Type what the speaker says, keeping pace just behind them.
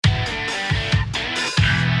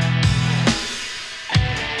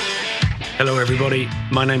Hello, everybody.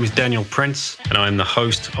 My name is Daniel Prince, and I'm the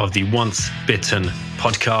host of the Once Bitten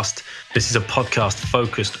podcast. This is a podcast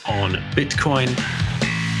focused on Bitcoin.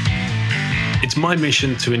 It's my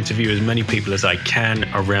mission to interview as many people as I can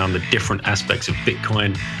around the different aspects of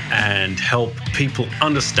Bitcoin and help people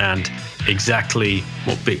understand exactly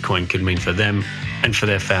what Bitcoin could mean for them and for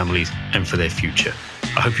their families and for their future.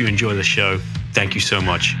 I hope you enjoy the show. Thank you so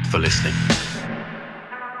much for listening.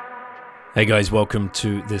 Hey guys, welcome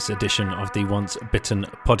to this edition of the Once Bitten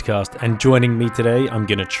podcast. And joining me today, I'm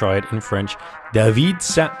going to try it in French, David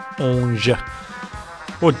Saint-Onge,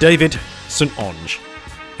 or David Saint-Onge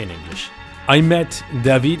in English. I met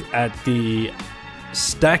David at the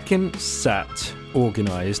Stack and Sat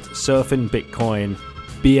organized Surfing Bitcoin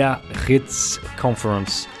Biarritz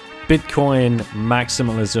conference, Bitcoin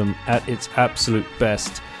maximalism at its absolute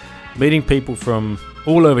best, meeting people from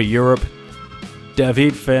all over Europe.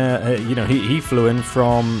 David, he flew in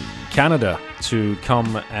from Canada to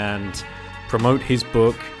come and promote his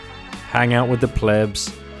book, hang out with the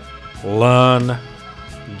plebs, learn,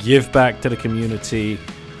 give back to the community,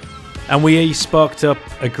 and we sparked up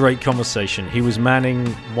a great conversation. He was manning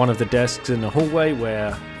one of the desks in the hallway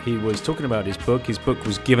where he was talking about his book. His book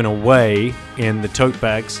was given away in the tote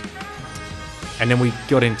bags. And then we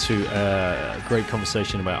got into a great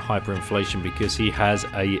conversation about hyperinflation because he has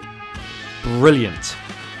a brilliant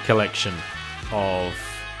collection of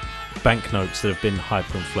banknotes that have been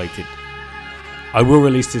hyperinflated. I will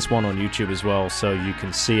release this one on YouTube as well, so you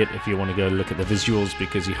can see it if you want to go look at the visuals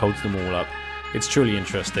because he holds them all up. It's truly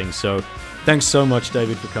interesting. So thanks so much,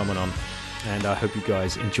 David, for coming on, and I hope you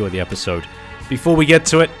guys enjoy the episode. Before we get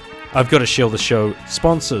to it, I've got to shield the show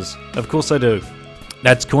sponsors. Of course I do.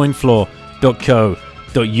 That's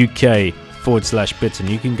coinfloor.co.uk/bitten.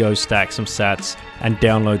 You can go stack some sats and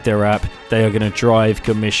download their app. They are going to drive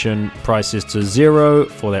commission prices to zero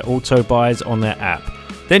for their auto buys on their app.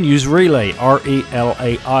 Then use Relai,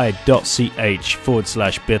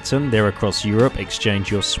 relai.ch/bitten. They're across Europe.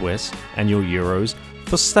 Exchange your Swiss and your euros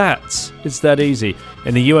for stats. It's that easy.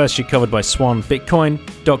 In the US, you're covered by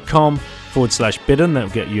swanbitcoin.com/bitten. That'll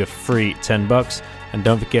get you a free $10. And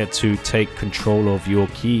don't forget to take control of your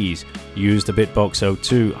keys. Use the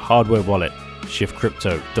BitBox02 hardware wallet,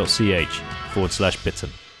 shiftcrypto.ch/bitten.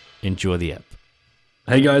 Enjoy the app.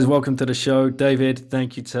 Hey guys, welcome to the show. David,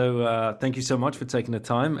 thank you so much for taking the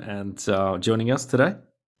time and joining us today.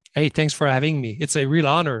 Hey, thanks for having me. It's a real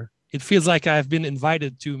honor. It feels like I've been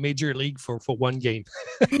invited to Major League for one game.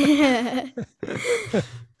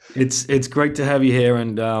 It's great to have you here,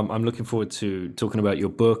 and I'm looking forward to talking about your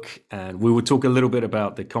book. And we will talk a little bit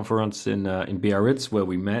about the conference in Biarritz where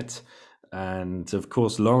we met. And of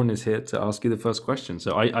course, Lauren is here to ask you the first question.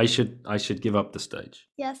 So I should give up the stage.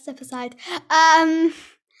 Yeah, step aside.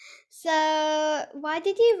 So why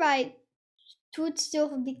did you write Tout sur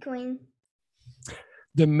Bitcoin?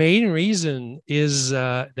 The main reason is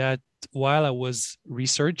that while I was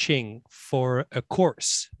researching for a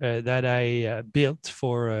course that I built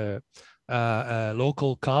for a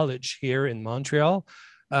local college here in Montreal,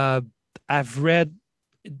 I've read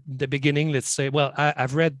the beginning,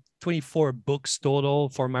 I've read 24 books total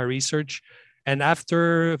for my research. And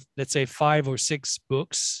after, let's say, 5 or 6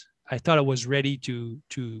 books, I thought I was ready to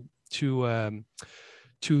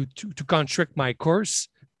construct my course.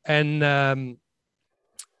 And I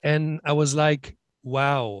was like,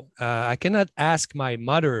 wow, I cannot ask my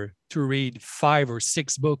mother to read 5 or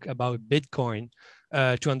 6 books about Bitcoin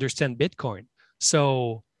to understand Bitcoin.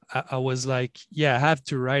 So I was like, yeah, I have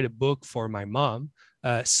to write a book for my mom.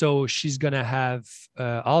 So she's going to have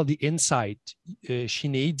all the insight she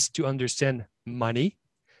needs to understand money,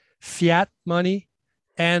 fiat money,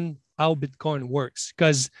 and how Bitcoin works.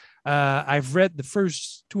 Because I've read the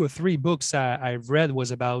first 2 or 3 books I've read was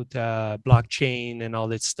about blockchain and all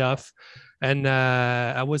that stuff. And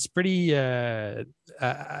I was pretty, it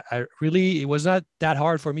was not that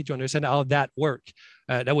hard for me to understand how that worked.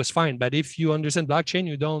 That was fine. But if you understand blockchain,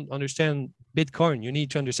 you don't understand Bitcoin. You need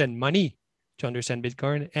to understand money to understand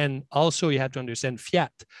Bitcoin. And also you have to understand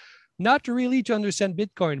fiat, not really to understand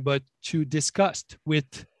Bitcoin, but to discuss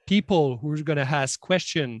with people who are going to ask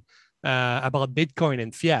questions about Bitcoin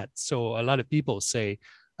and fiat. So a lot of people say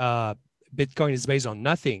Bitcoin is based on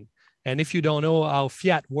nothing. And if you don't know how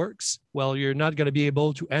fiat works, well, you're not going to be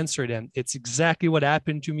able to answer them. It's exactly what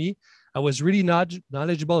happened to me. I was really not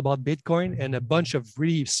knowledgeable about Bitcoin, and a bunch of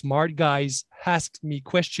really smart guys asked me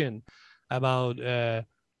questions about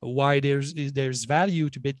why there's value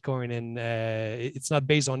to Bitcoin, and it's not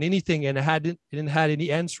based on anything, and I didn't have any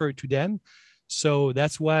answer to them. So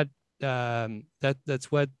that's what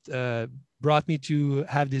brought me to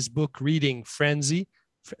have this book reading frenzy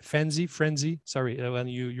frenzy. Sorry, when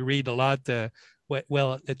you read a lot.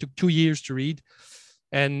 Well, it took 2 years to read,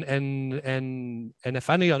 and I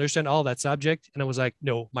finally understand all that subject, and I was like,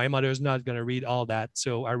 no, my mother's not gonna read all that.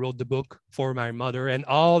 So I wrote the book for my mother and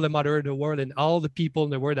all the mother in the world and all the people in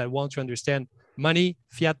the world that want to understand money,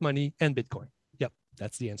 fiat money, and Bitcoin. Yep,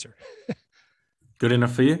 that's the answer. Good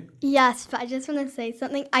enough for you? Yes, but I just want to say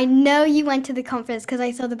something. I know you went to the conference because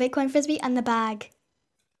I saw the Bitcoin frisbee and the bag.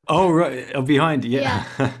 Oh, right. Oh, behind. Yeah.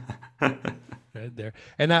 Right there.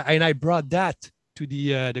 And I brought that to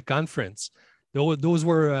the conference. Those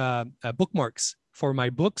were bookmarks for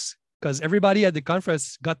my books because everybody at the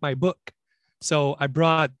conference got my book. So I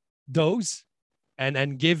brought those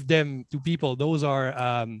and give them to people. Those are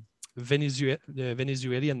the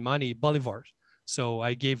Venezuelan money, bolivars. So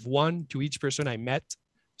I gave one to each person I met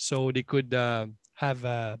so they could have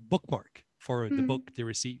a bookmark for the book they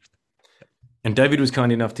received. And David was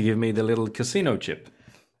kind enough to give me the little casino chip.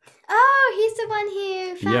 Oh, he's the one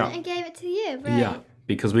who found it and gave it to you, right? Yeah,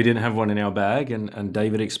 because we didn't have one in our bag, and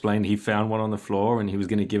David explained he found one on the floor and he was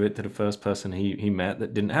going to give it to the first person he met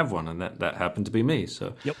that didn't have one, and that happened to be me.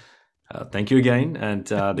 So yep. Thank you again. And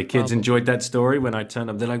the kids enjoyed that story when I turned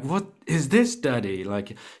up. They're like, what is this, Daddy?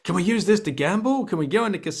 Like, can we use this to gamble? Can we go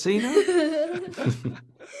in the casino?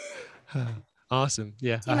 Awesome.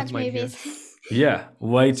 Yeah. Too much movies. Yeah,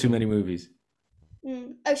 way too many movies.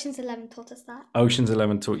 Ocean's 11 taught us that. Ocean's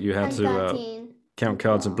 11 taught you how to count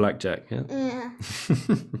cards and blackjack. Yeah.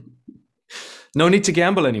 No need to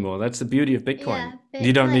gamble anymore. That's the beauty of Bitcoin. Yeah,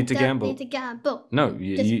 you don't need to gamble. Need to gamble. No,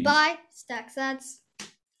 just buy, stack sats,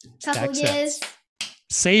 couple years.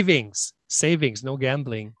 Savings, no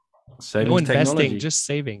gambling. No investing, technology. Just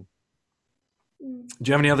saving. Do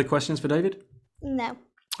you have any other questions for David? No.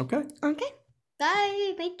 Okay.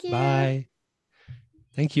 Bye. Thank you. Bye.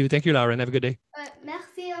 Thank you, Lauren. Have a good day.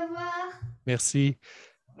 Merci. Au revoir. Merci.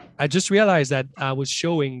 I just realized that I was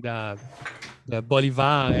showing the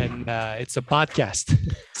Bolivar, and it's a podcast.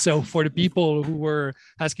 So for the people who were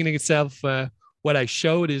asking themselves, what I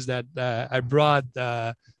showed is that I brought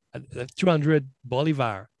 200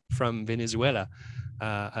 Bolivar from Venezuela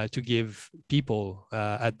to give people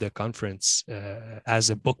at the conference as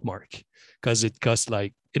a bookmark, because it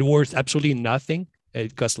worth absolutely nothing.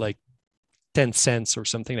 It costs like 10 cents or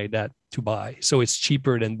something like that to buy. So it's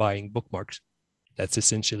cheaper than buying bookmarks. That's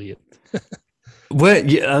essentially it.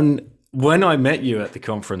 When I met you at the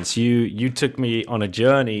conference, you took me on a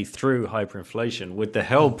journey through hyperinflation with the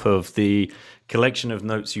help of the collection of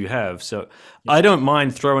notes you have. So I don't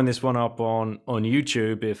mind throwing this one up on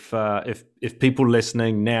YouTube if people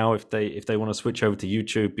listening now, if they want to switch over to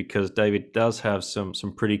YouTube, because David does have some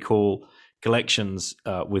pretty cool collections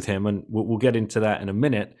with him, and we'll get into that in a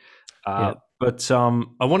minute. But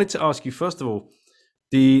I wanted to ask you, first of all,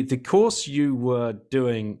 the course you were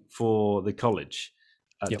doing for the college,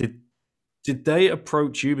 did they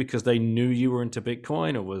approach you because they knew you were into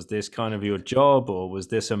Bitcoin, or was this kind of your job, or was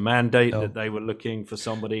this a mandate that they were looking for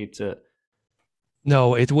somebody to?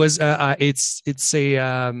 No, it was. It's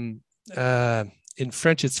a in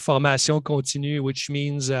French, it's formation continue, which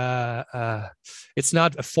means it's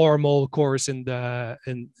not a formal course in the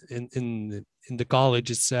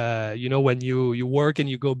college. It's when you work and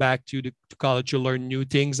you go back to the college, you learn new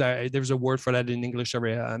things. There's a word for that in English.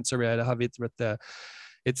 I'm sorry, I don't have it, but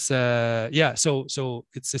it's so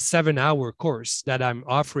it's a 7-hour course that I'm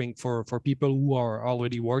offering for people who are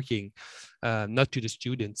already working, not to the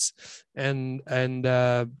students, and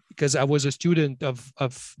because I was a student of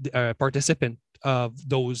participant of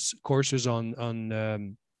those courses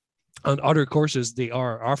on other courses they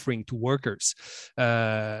are offering to workers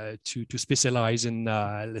to specialize in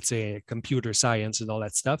let's say computer science and all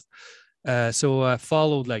that stuff. So I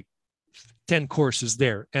followed like 10 courses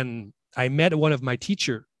there, and I met one of my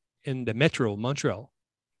teacher in the metro Montreal,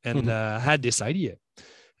 and had this idea,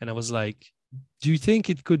 and I was like, do you think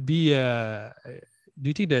it could be do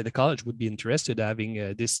you think that the college would be interested in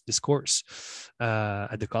having this course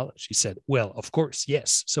at the college? He said, well, of course,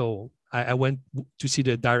 yes. So I went to see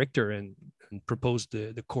the director and proposed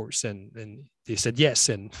the course, and they said yes.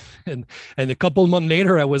 And a couple months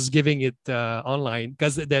later, I was giving it online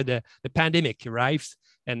because the pandemic arrived,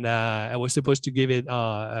 and I was supposed to give it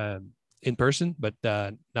in person, but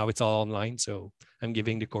now it's all online. So I'm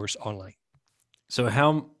giving the course online. So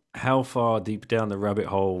how far deep down the rabbit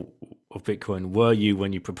hole of Bitcoin were you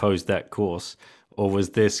when you proposed that course, or was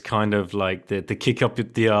this kind of like the kick up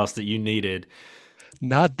the ass that you needed?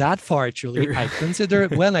 Not that far, actually. I consider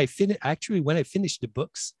when I finished the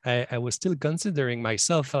books, I was still considering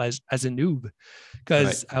myself as a noob,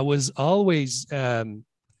 because I was always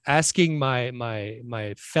asking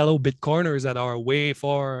my fellow Bitcoiners that are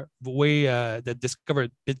that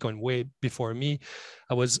discovered Bitcoin way before me,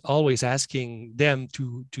 I was always asking them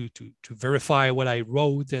to verify what I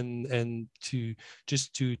wrote and to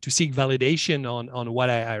seek validation on what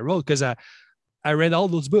I wrote, because I read all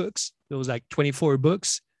those books. There was like 24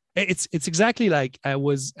 books. It's exactly like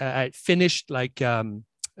I finished like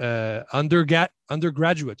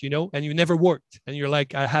undergraduate, and you never worked, and you're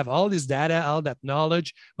like, I have all this data, all that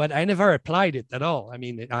knowledge, but I never applied it at all. I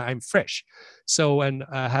mean, I'm fresh. So, and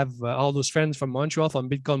I have all those friends from Montreal, from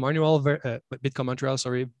Bitcoin Montreal,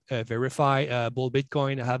 sorry, Verify, Bull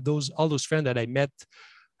Bitcoin. I have all those friends that I met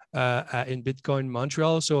in Bitcoin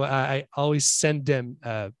Montreal. So I always send them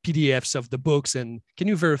PDFs of the books, and can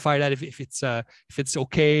you verify that if it's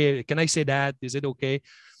okay? Can I say that? Is it okay?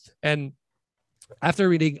 And after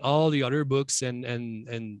reading all the other books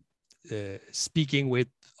and speaking with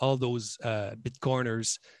all those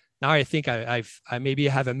Bitcoiners, now I think I maybe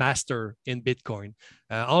have a master in Bitcoin.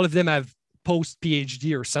 All of them have post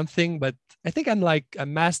PhD or something, but I think I'm like a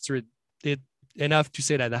mastered it enough to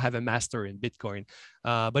say that I have a master in Bitcoin.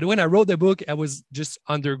 But when I wrote the book, I was just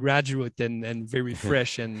undergraduate and very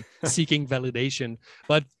fresh and seeking validation.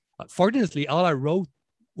 But fortunately, all I wrote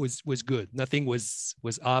was good. Nothing was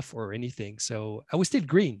off or anything. So I was still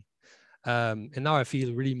green. And now I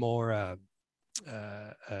feel really more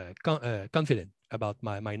confident about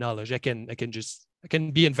my knowledge. I can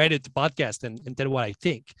be invited to podcast and tell what I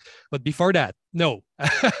think. But before that, no,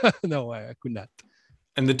 no, I could not.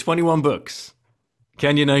 And the 21 books,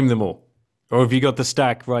 can you name them all? Or have you got the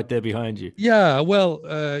stack right there behind you? Yeah, well,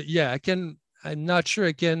 yeah, I can. I'm not sure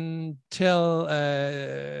I can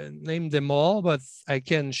name them all, but I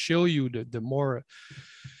can show you the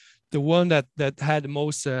one that had the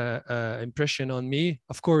most impression on me.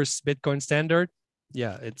 Of course, Bitcoin Standard.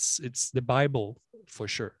 Yeah, it's the Bible for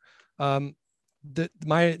sure. My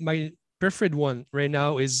preferred one right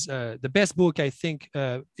now is the best book. I think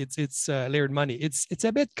it's Layered Money. It's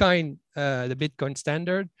a bit the Bitcoin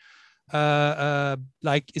Standard.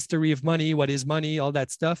 Like history of money, what is money, all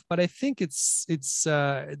that stuff. But I think it's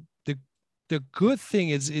the good thing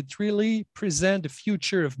is it really present the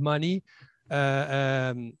future of money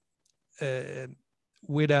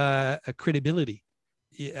with a credibility.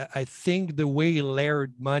 I think the way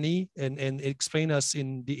Layered Money and explain us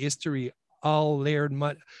in the history all layered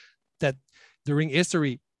money, that during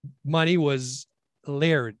history money was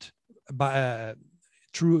layered by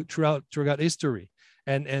throughout history.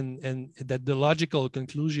 And that the logical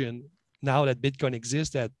conclusion now that Bitcoin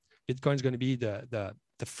exists, that Bitcoin is going to be the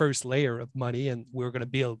first layer of money, and we're going to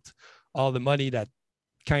build all the money that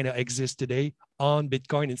kind of exists today on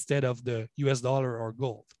Bitcoin instead of the US dollar or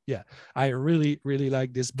gold. Yeah, I really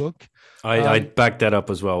like this book. I back that up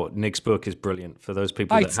as well. Nick's book is brilliant. For those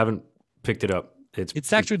people that haven't picked it up,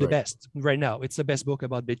 it's actually the best right now. It's the best book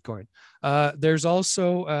about Bitcoin. There's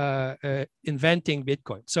also Inventing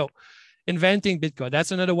Bitcoin. So Inventing Bitcoin,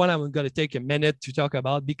 that's another one I'm going to take a minute to talk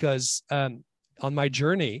about, because on my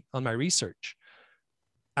journey, on my research,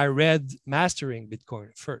 I read Mastering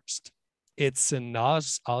Bitcoin first. It's an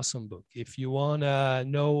awesome book. If you want to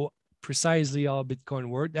know precisely how Bitcoin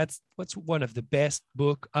works, that's one of the best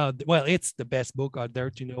book. Well, it's the best book out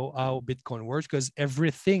there to know how Bitcoin works, because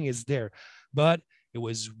everything is there. But it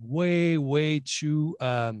was way too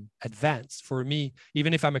advanced for me,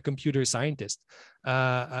 even if I'm a computer scientist.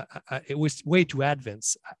 It was way too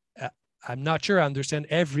advanced. I'm not sure I understand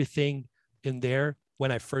everything in there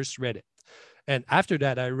when I first read it. And after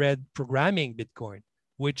that, I read Programming Bitcoin,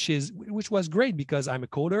 which was great because I'm a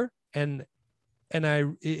coder, and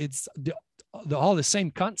it's all the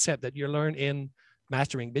same concept that you learn in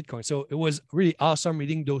Mastering Bitcoin. So it was really awesome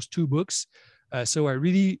reading those two books. So I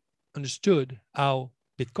really understood how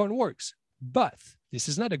Bitcoin works. But this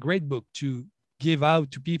is not a great book to give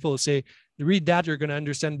out to people, say, read that, you're going to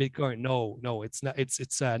understand Bitcoin. No, it's not.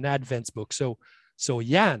 It's an advanced book. So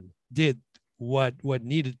Yan did what was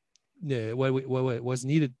needed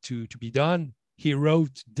to be done. He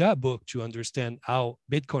wrote the book to understand how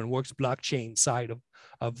Bitcoin works, blockchain side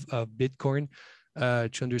of Bitcoin,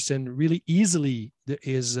 to understand really easily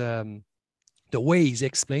the way he's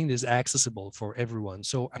explained is accessible for everyone.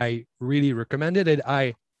 So I really recommended it.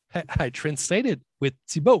 I translated with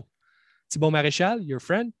Thibaut Maréchal, your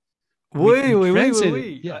friend.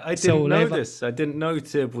 Oui. Yeah. I didn't know this. I didn't know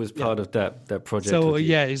Tib was part of that project. So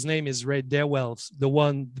yeah, his name is right there. Well,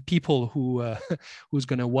 the people who's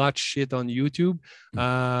gonna watch it on YouTube.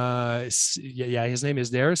 His name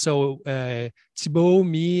is there. So Thibaut,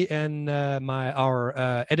 me, and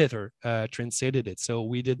our editor translated it. So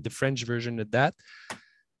we did the French version of that.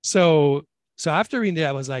 So So after reading that,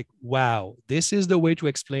 I was like, wow, this is the way to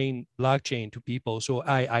explain blockchain to people. So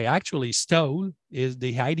I actually stole is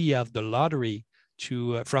the idea of the lottery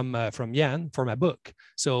from Yan for my book.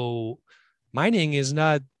 So mining is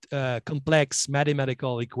not a complex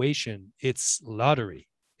mathematical equation. It's lottery.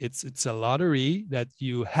 It's a lottery that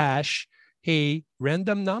you hash a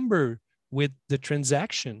random number with the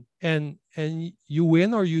transaction, and you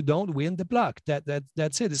win or you don't win the block.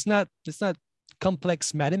 That's it. It's not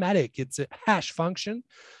complex mathematics. It's a hash function,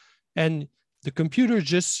 and the computer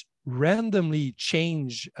just randomly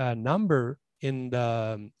change a number in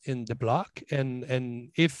the block, and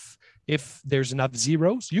if there's enough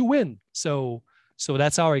zeros, you win. So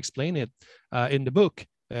that's how I explain it in the book.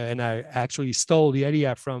 And I actually stole the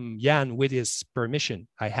idea from Yan with his permission.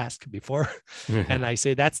 I asked before, and I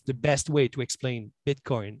say that's the best way to explain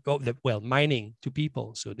Bitcoin, mining to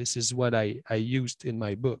people. So this is what I used in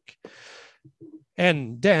my book.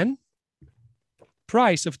 And then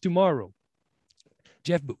Price of Tomorrow,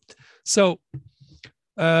 Jeff Booth. So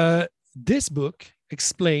this book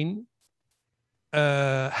explains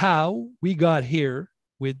how we got here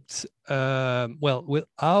with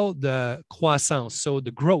how the croissance, so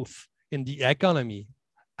the growth in the economy,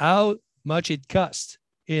 how much it costs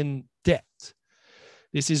in debt.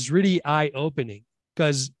 This is really eye-opening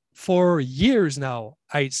because for years now,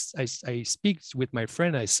 I speak with my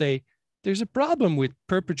friend. I say, there's a problem with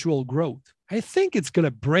perpetual growth. I think it's going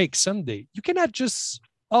to break someday. You cannot just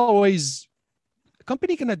always, a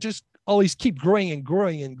company cannot just always keep growing and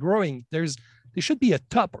growing and growing. There should be a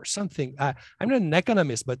top or something. I'm not an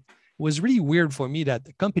economist, but it was really weird for me that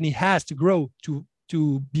the company has to grow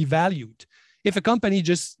to be valued. If a company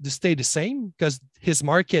just stay the same because his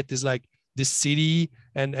market is like this city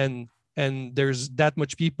and there's that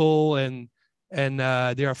much people and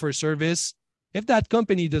they are for service, if that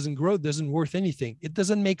company doesn't grow, it doesn't worth anything. It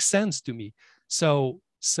doesn't make sense to me. So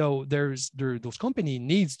those company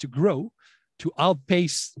needs to grow to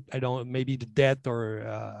outpace, maybe the debt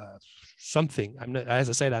or something. I'm not, as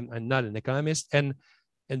I said, I'm not an economist, and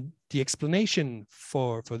the explanation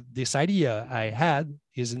for this idea I had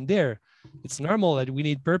is in there. It's normal that we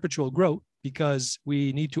need perpetual growth because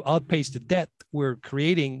we need to outpace the debt we're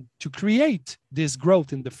creating to create this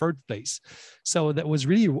growth in the first place. So that was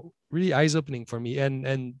really, really eye-opening for me.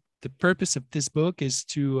 And the purpose of this book is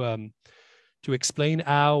to explain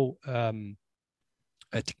how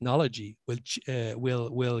a technology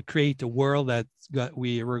will create a world that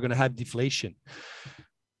we're going to have deflation.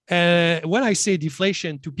 When I say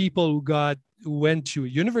deflation to people who went to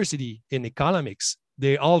university in economics,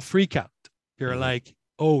 they all freak out. They're like,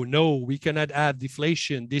 oh no, we cannot have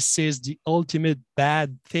deflation. This is the ultimate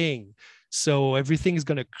bad thing. So everything is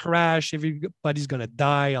going to crash. Everybody's going to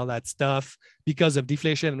die, all that stuff because of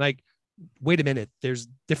deflation. I'm like, wait a minute, there's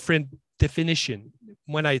different definition.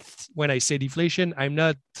 When I say deflation, I'm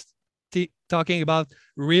not talking about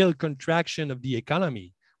real contraction of the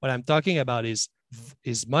economy. What I'm talking about is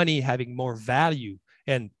money having more value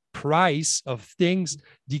and price of things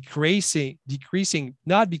decreasing,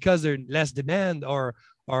 not because there's less demand or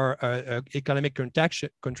economic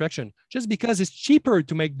contraction, just because it's cheaper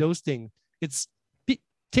to make those things.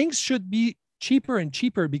 Things should be cheaper and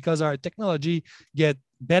cheaper because our technology get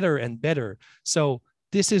better and better. So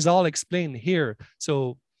this is all explained here.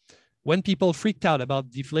 So when people freaked out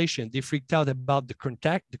about deflation, they freaked out about the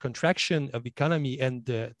contraction of economy and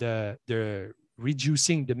the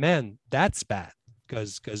reducing demand. That's bad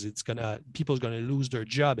because people's gonna lose their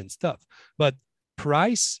job and stuff. But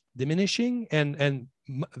price diminishing and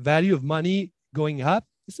value of money going up,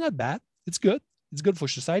 it's not bad. It's good. It's good for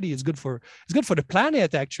society. It's good for the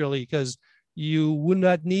planet actually, because you would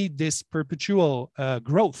not need this perpetual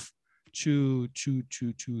growth to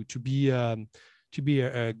be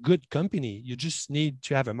a good company. You just need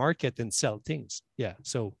to have a market and sell things. Yeah.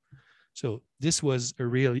 So this was a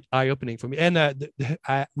really eye-opening for me. And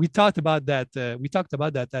we talked about that. We talked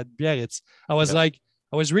about that at Biarritz. I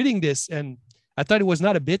was reading this and I thought it was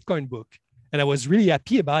not a Bitcoin book. And I was really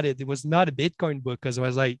happy about it. It was not a Bitcoin book because I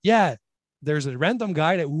was like, yeah, there's a random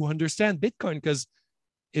guy who understands Bitcoin because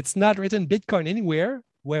it's not written Bitcoin anywhere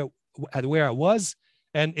where I was.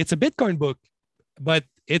 And it's a Bitcoin book, but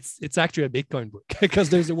it's actually a Bitcoin book because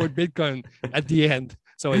there's the word Bitcoin at the end.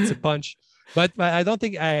 So it's a punch. But I don't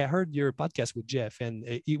think I heard your podcast with Jeff, and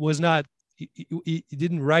it was not, he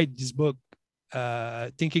didn't write this book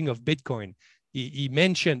thinking of Bitcoin. He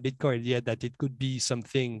mentioned Bitcoin, yeah, that it could be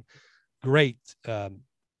something great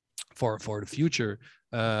for the future.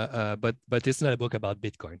 But it's not a book about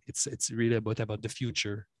Bitcoin. It's really a book about the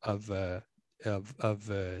future of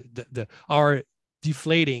our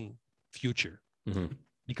deflating future. Mm-hmm.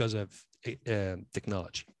 because of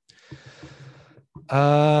technology.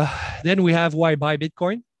 Then we have Why Buy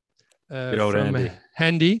Bitcoin from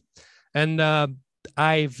Andy. And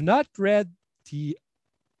I've not read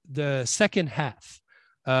the second half,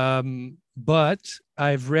 but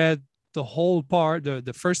I've read the whole part,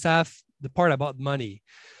 the first half, the part about money.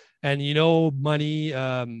 And money,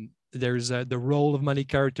 there's the role of money,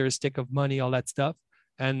 characteristic of money, all that stuff.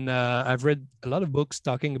 And I've read a lot of books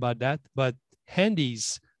talking about that. But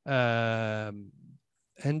Andy's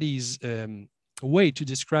way to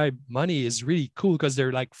describe money is really cool, because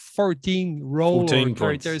they're like 14 role 14 or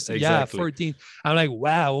characters. Exactly. Yeah, 14. I'm like,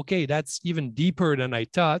 wow, okay, that's even deeper than I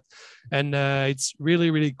thought. And it's really,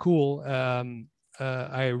 really cool.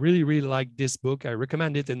 I really, really like this book. I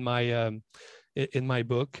recommend it in my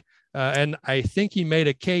book. And I think he made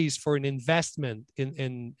a case for an investment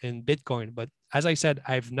in Bitcoin. But as I said,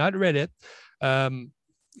 I've not read it.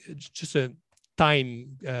 Just a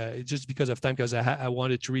time, just because of time, because I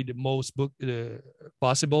wanted to read the most book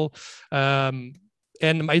possible. And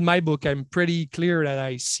in my book, I'm pretty clear that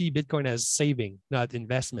I see Bitcoin as saving, not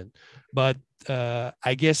investment. But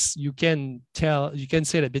I guess you can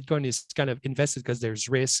say that Bitcoin is kind of invested because there's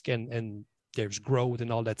risk and there's growth and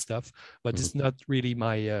all that stuff, but it's not really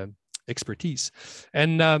my expertise.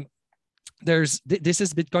 And this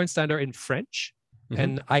is Bitcoin Standard in French,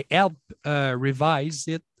 and I helped revise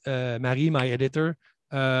it. Marie, my editor,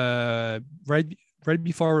 right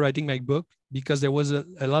before writing my book, because there was a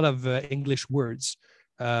lot of English words,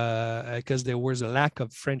 because there was a lack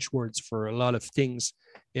of French words for a lot of things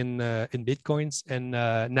in Bitcoins, and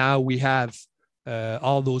now we have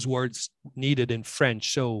all those words needed in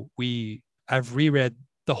French. So I've reread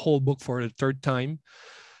the whole book for the third time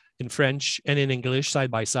in French and in English side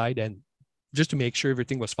by side, and just to make sure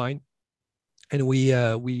everything was fine. And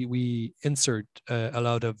we insert a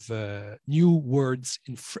lot of new words,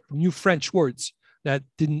 new French words that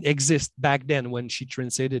didn't exist back then when she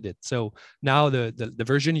translated it. So now the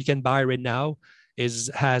version you can buy right now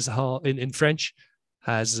has all in French,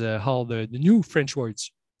 has all the new French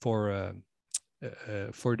words for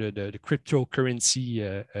the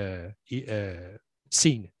cryptocurrency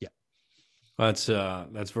scene. Yeah,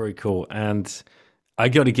 that's very cool. And I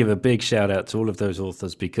got to give a big shout out to all of those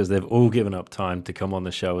authors, because they've all given up time to come on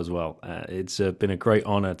the show as well. It's been a great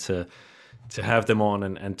honor to have them on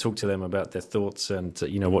and talk to them about their thoughts and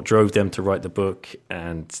what drove them to write the book,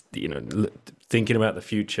 and thinking about the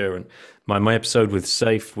future. And my episode with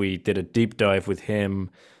Saif, we did a deep dive with him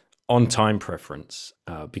on time preference,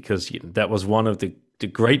 because that was one of the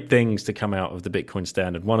great things to come out of the Bitcoin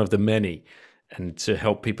Standard, one of the many, and to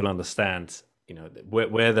help people understand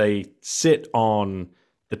where they sit on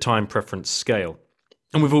the time preference scale.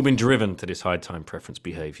 And we've all been driven to this high time preference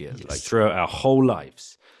behavior, like throughout our whole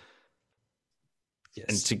lives.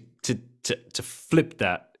 Yes. And to flip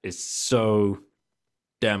that is so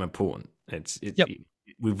damn important.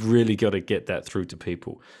 We've really got to get that through to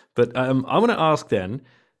people. But I want to ask then,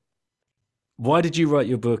 why did you write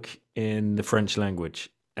your book in the French language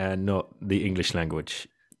and not the English language?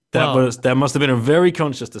 That must have been a very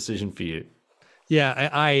conscious decision for you. Yeah,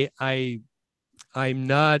 I'm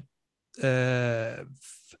not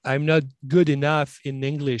good enough in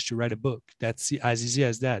English to write a book. That's as easy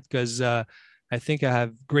as that, because I think I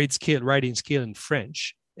have great writing skill in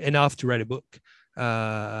French, enough to write a book.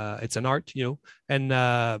 It's an art, and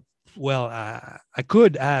I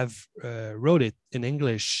could have wrote it in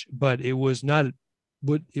English, but it would not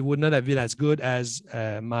have been as good as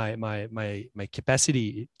my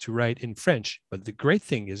capacity to write in French. But the great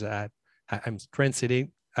thing is that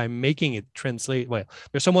I'm making it translate. Well,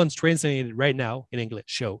 there's someone's translating it right now in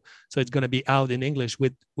English, so it's going to be out in English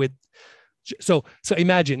with. So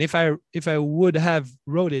imagine if I would have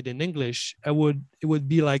wrote it in English, it would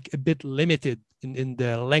be like a bit limited in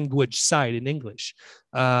the language side in English.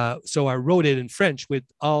 So I wrote it in French with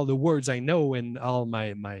all the words I know and all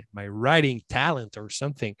my writing talent or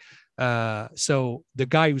something. So the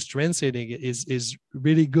guy who's translating it is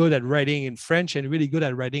really good at writing in French and really good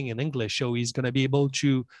at writing in English. So he's going to be able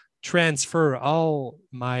to transfer all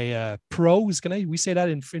my prose. We say that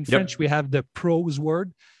in French? We have the prose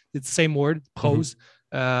word. It's the same word, prose.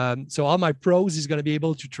 So all my prose is going to be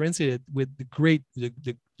able to translate it with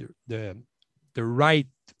the right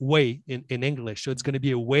way in English. So it's going to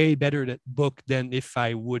be a way better book than if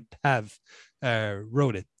I would have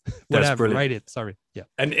wrote it. Write it. Sorry. Yeah.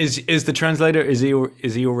 And is the translator, is he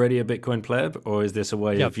already a Bitcoin pleb, or is this a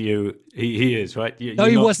way of you? He is, right?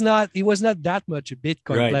 He was not that much a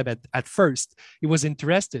Bitcoin pleb at first. He was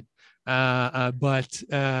interested, But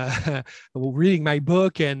reading my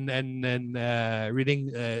book and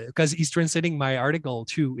reading because he's translating my article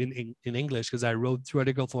too in English, because I wrote 2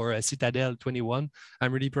 articles for Citadel 21.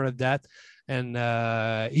 I'm really proud of that. And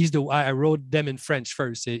I wrote them in French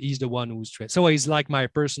first. He's the one who's so he's like my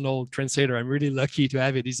personal translator. I'm really lucky to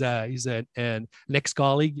have it. He's an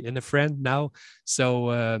ex-colleague and a friend now. So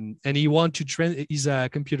and he want to he's a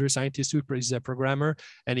computer scientist too. He's a programmer,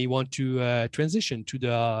 and he want to transition to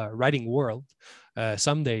the writing world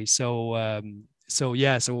someday. So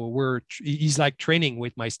he's like training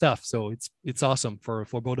with my stuff. So it's awesome for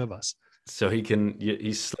both of us. So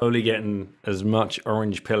he's slowly getting as much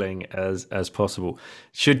orange pilling as possible.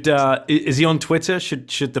 Is he on Twitter?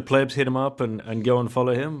 Should the plebs hit him up and go and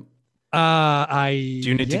follow him? Do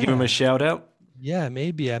you need to give him a shout out? Yeah,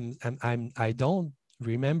 maybe. I don't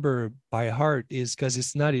remember by heart, is because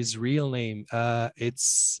it's not his real name. I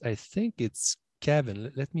think it's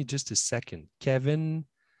Kevin. Let me just a second. Kevin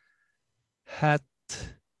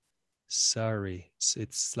sorry,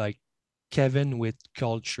 it's like Kevin with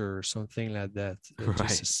culture or something like that. Right.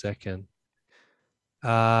 Just a second.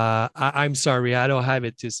 I'm sorry, I don't have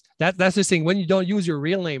it. That's the thing when you don't use your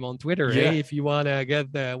real name on Twitter. Yeah. If you want to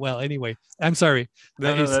get anyway, I'm sorry.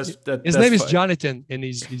 His name is Jonathan, and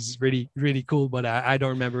he's really, really cool, but I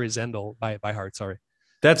don't remember his handle by heart. Sorry.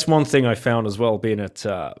 That's one thing I found as well, being at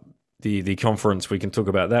the conference. We can talk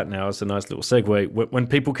about that now. It's a nice little segue. When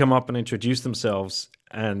people come up and introduce themselves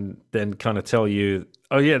and then kind of tell you,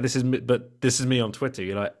 oh yeah, this is me on Twitter,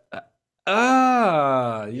 you're like,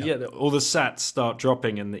 yeah, all the sats start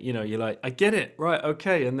dropping, and you're like, I get it, right,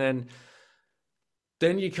 okay. And then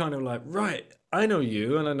you kind of like, right, I know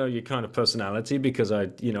you, and I know your kind of personality, because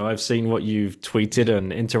I've seen what you've tweeted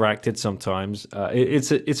and interacted sometimes.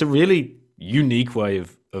 It's a really unique way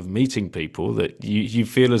of meeting people that you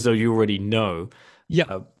feel as though you already know.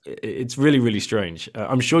 Yeah. It's really, really strange.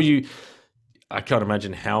 I'm sure I can't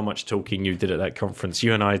imagine how much talking you did at that conference.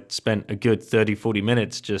 You and I spent a good 30-40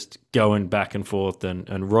 minutes just going back and forth, and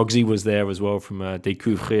Rogsy was there as well from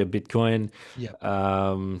Découvrir Bitcoin. Yeah.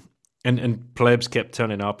 And plebs kept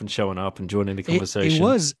turning up and showing up and joining the conversation. It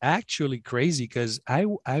was actually crazy, because I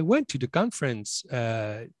went to the conference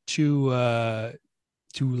to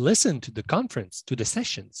listen to the conference, to the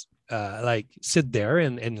sessions, like sit there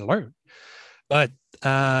and learn. But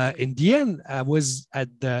in the end, I was at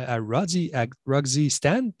the Rogsy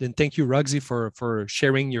stand, and thank you, Rogsy, for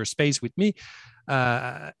sharing your space with me.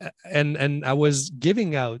 And I was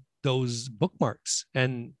giving out those bookmarks,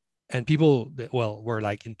 and people were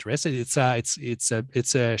like interested. It's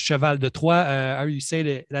a cheval de Troie. How you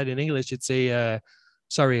say that in English? It's a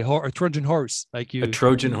Trojan horse, like you. A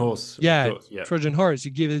Trojan horse. Yeah, Trojan horse.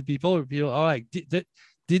 You give it people are like,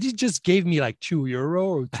 did he just give me like €2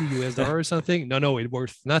 or $2 or something? No, it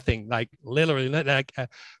worth nothing. Like literally, like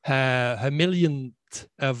a millionth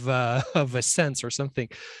of a cent or something.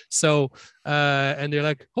 So and they're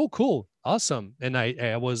like, oh, cool, awesome. And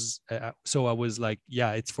I was like,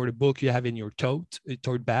 yeah, it's for the book you have in your tote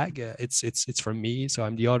bag. It's from me, so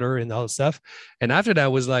I'm the author and all stuff. And after that, I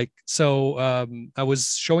was like, so I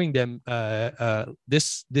was showing them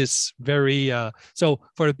this very so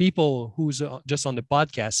for the people who's just on the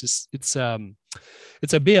podcast,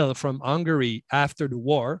 it's a bill from Hungary after the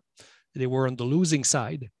war. They were on the losing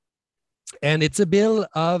side, and it's a bill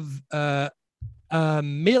of $1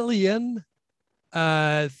 million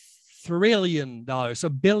trillion. So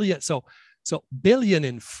billion. So billion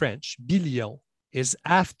in French, billion, is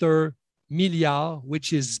after milliard,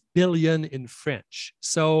 which is billion in French.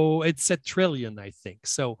 So it's a trillion, I think.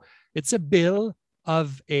 So it's a bill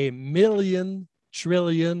of $1 million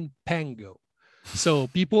trillion pango. So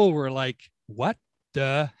people were like, what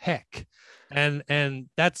the heck? And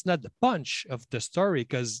that's not the punch of the story,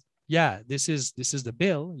 because yeah, this is the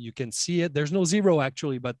bill. You can see it. There's no zero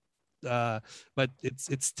actually, but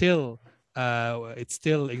it's still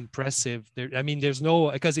impressive. There's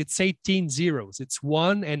no, because it's 18 zeros. It's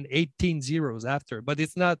 1 and 18 zeros after, but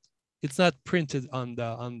it's not printed on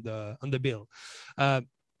the bill.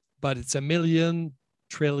 But it's $1 million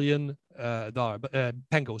trillion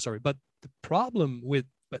pango. Sorry, but the problem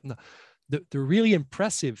the really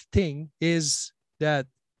impressive thing is that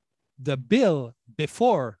the bill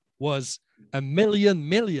before was $1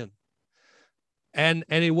 million. And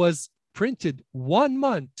it was printed 1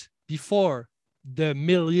 month before the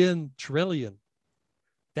million trillion.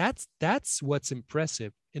 That's what's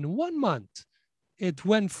impressive. In 1 month, it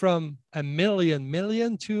went from $1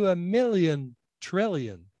 million to $1 million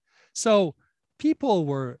trillion. So people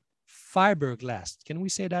were fiberglass. Can we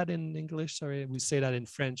say that in English? Sorry, we say that in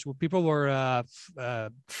French. Well, people were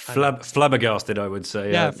flabbergasted, I would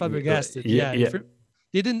say. Yeah, flabbergasted. Yeah.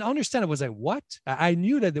 They didn't understand. It was like, what? I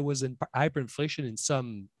knew that there was hyperinflation in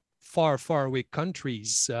some far away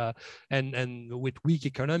countries and with weak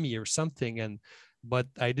economy or something, but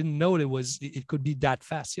I didn't know it could be that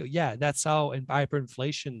fast. So yeah, that's how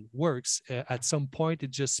hyperinflation works. At some point,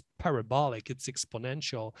 it's just parabolic. It's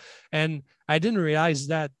exponential, and I didn't realize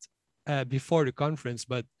that before the conference.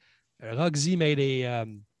 But Roxy made a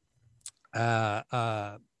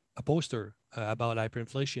poster about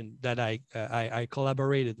hyperinflation that I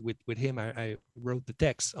collaborated with him. I wrote the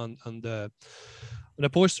text on the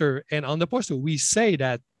poster, and on the poster we say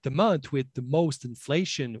that the month with the most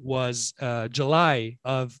inflation was July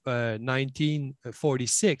of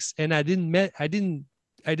 1946, and I didn't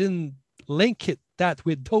link that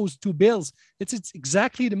with those two bills. It's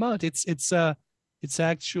exactly the month. It's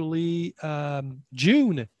actually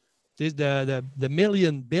June. The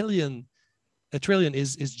million, billion, a trillion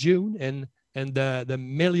is June, and the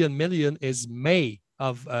million is May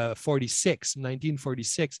of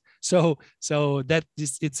 1946. So that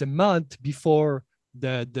it's a month before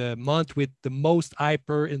the month with the most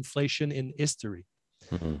hyperinflation in history.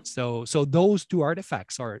 Mm-hmm. So those two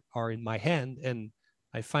artifacts are in my hand, and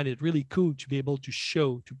I find it really cool to be able to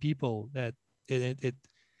show to people that it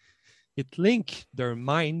link their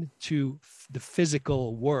mind to the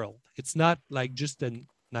physical world. It's not like just an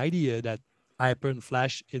idea that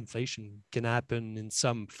hyperinflation can happen in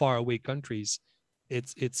some faraway countries.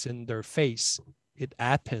 It's in their face. It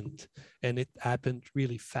happened, and it happened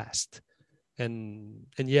really fast. And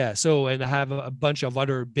yeah, so, and I have a bunch of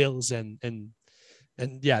other bills and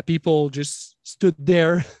yeah, people just stood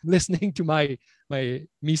there listening to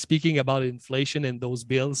me speaking about inflation and those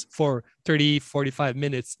bills for 30-45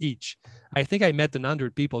 minutes each. I think I met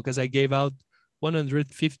 100 people because I gave out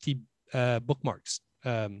 150 bookmarks.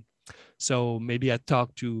 So maybe I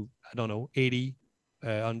talked to, I don't know, 80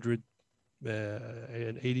 to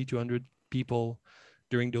 100 people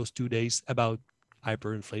during those 2 days about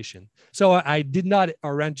hyperinflation. So I did not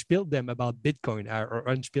orange build them about Bitcoin. I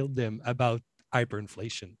orange build them about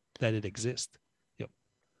hyperinflation, that it exists. Yep.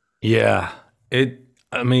 Yeah.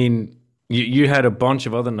 I mean, you had a bunch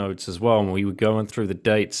of other notes as well, and we were going through the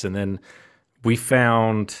dates, and then we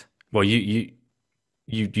found, well, you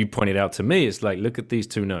pointed out to me, it's like, look at these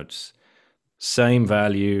two notes. Same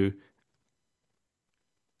value,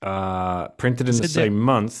 printed in the same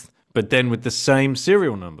month, but then with the same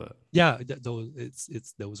serial number. Yeah,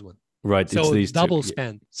 it's those one. Right. So it's these double two.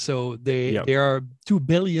 spend. So they are 2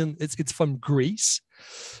 billion. It's from Greece.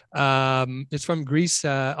 It's from Greece,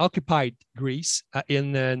 occupied Greece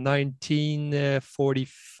in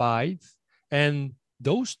 1945, and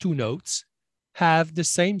those two notes have the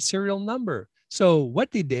same serial number. So what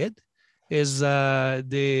they did is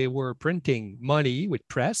they were printing money with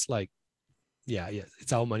press, like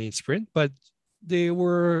it's how money is print, but they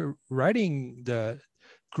were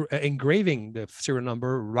engraving the serial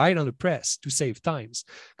number right on the press to save times,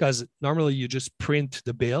 because normally you just print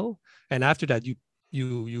the bill, and after that they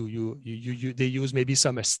use maybe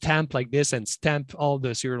some stamp like this and stamp all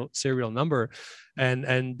the serial number,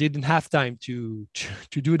 and didn't have time to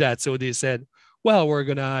do that. So they said, well, we're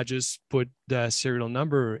gonna just put the serial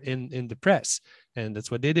number in the press, and that's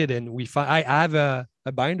what they did. And I have a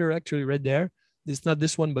binder actually right there. It's not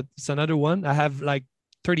this one, but it's another one. I have like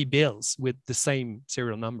 30 bills with the same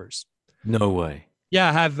serial numbers. No way. Yeah,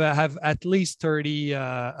 I have at least 30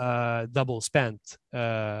 double spent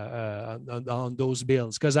on those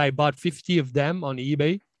bills, because I bought 50 of them on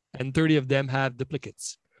eBay and 30 of them have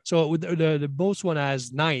duplicates. So with the most one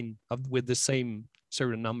has 9 with the same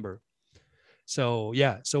serial number. So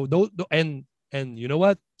yeah, so those, and you know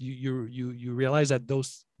what, you realize that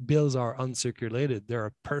those bills are uncirculated.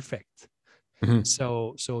 They're perfect. Mm-hmm.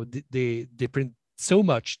 So they print so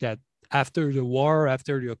much that after the war,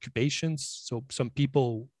 after the occupations, so some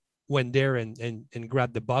people went there and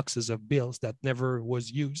grabbed the boxes of bills that never were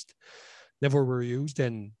used,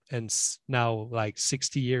 and now, like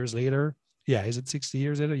 60 years later, is it 60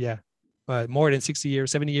 years later? Yeah, more than 60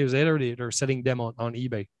 years, 70 years later, they're selling them on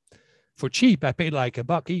eBay for cheap. I paid like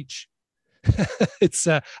 $1 each. It's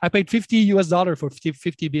I paid $50 for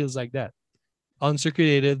 50 bills like that,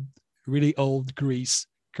 uncirculated, really old Greece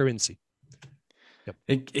currency. Yep.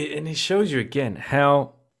 And it shows you again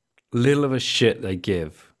how little of a shit they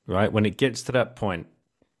give, right? When it gets to that point,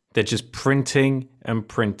 they're just printing, and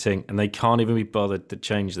they can't even be bothered to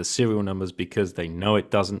change the serial numbers because they know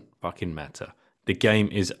it doesn't fucking matter. The game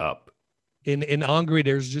is up. In Hungary,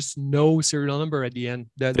 there's just no serial number at the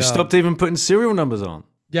end. They stopped even putting serial numbers on.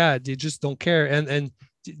 Yeah, they just don't care. And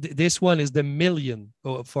this one is the million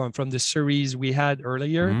from the series we had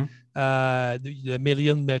earlier. Mhm. The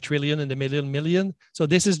million, the trillion, and the million. So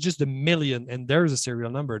this is just the million, and there's a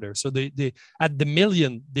serial number there. So they at the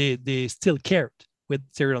million, they still cared with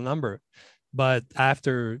serial number, but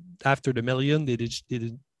after the million, they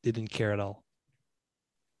didn't care at all.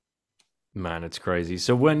 Man, it's crazy.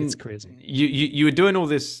 So when It's crazy. you were doing all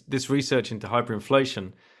this research into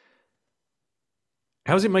hyperinflation,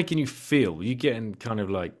 how's it making you feel? Are you getting kind of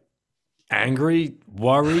like angry,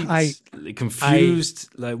 worried, confused?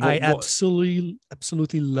 I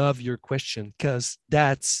absolutely love your question, because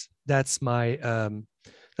that's my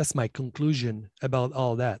conclusion about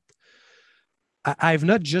all that. I've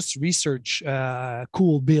not just researched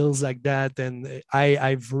cool bills like that, and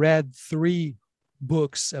I've read 3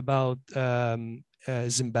 books about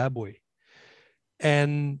Zimbabwe,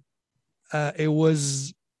 and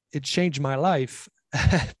it changed my life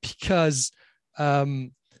because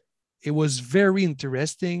it was very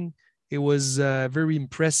interesting. It was very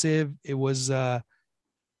impressive. It was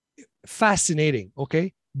fascinating.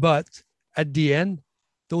 Okay. But at the end,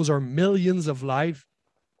 those are millions of lives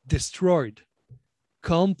destroyed,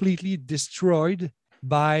 completely destroyed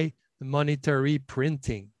by monetary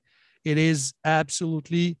printing. It is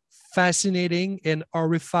absolutely fascinating and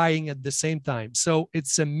horrifying at the same time. So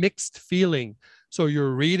it's a mixed feeling. So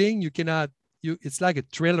you're reading, it's like a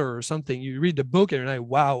thriller or something. You read the book and you're like,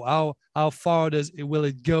 wow, how far will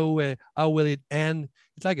it go? How will it end?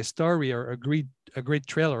 It's like a story or a great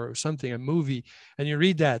thriller or something, a movie. And you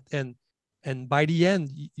read that, and by the end,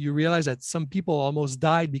 you realize that some people almost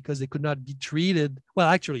died because they could not be treated. Well,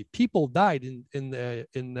 actually, people died in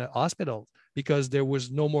the hospital because there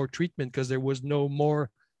was no more treatment, because there was no more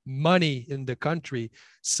money in the country.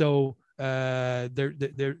 So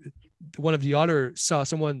one of the other saw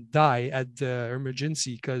someone die at the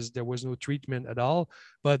emergency because there was no treatment at all.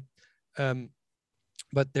 But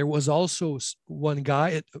there was also one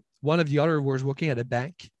guy, one of the other was working at a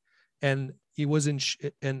bank, and he was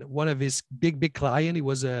and one of his big client, he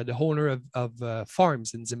was the owner of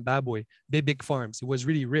farms in Zimbabwe, big farms. He was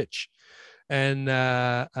really rich, and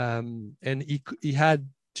he had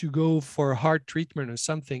to go for heart treatment or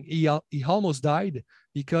something. He almost died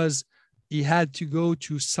because he had to go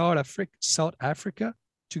to South Africa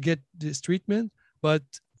to get this treatment. But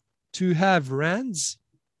to have rands,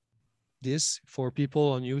 this for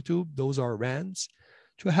people on YouTube, those are rands.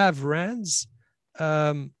 To have rands,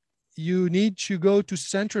 you need to go to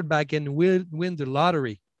Central Bank and win the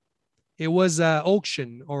lottery. It was an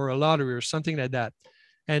auction or a lottery or something like that.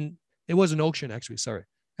 And it was an auction, actually, sorry.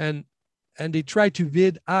 And they tried to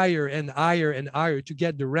bid higher and higher and higher to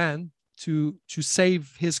get the rand to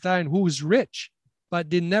save his client, who was rich, but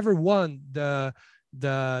they never won the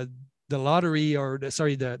lottery, or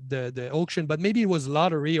the auction. But maybe it was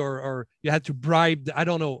lottery, or you had to bribe. I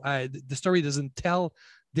don't know. The story doesn't tell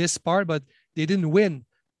this part, but they didn't win.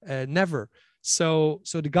 Never. So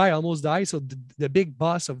the guy almost died. So the big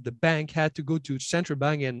boss of the bank had to go to Central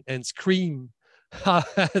Bank and scream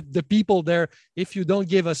the people there, if you don't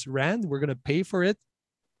give us rand, we're going to pay for it.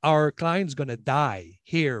 Our client's going to die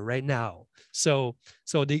here right now. So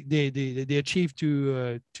they achieved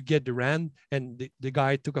to get the rand, and the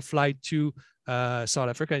guy took a flight to South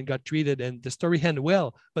Africa and got treated, and the story ended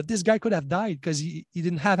well. But this guy could have died because he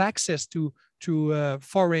didn't have access to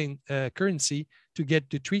foreign currency to get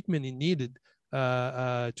the treatment he needed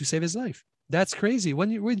to save his life. That's crazy. When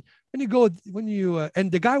you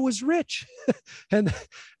and the guy was rich, and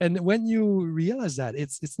when you realize that,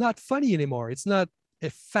 it's not funny anymore. It's not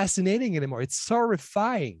fascinating anymore. It's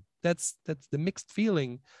horrifying. That's the mixed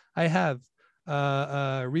feeling I have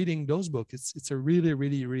reading those books. It's a really,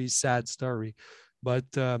 really, really sad story, but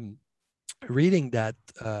reading that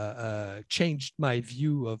changed my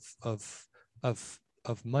view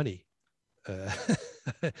of money.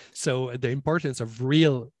 So the importance of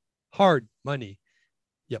real hard money.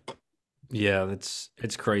 Yep. Yeah,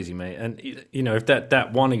 it's crazy, mate. And if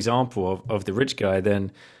that one example of the rich guy,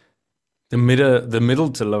 then the middle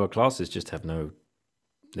to lower classes just have no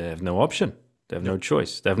option. They have no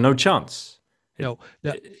choice. They have no chance.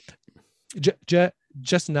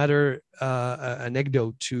 Just another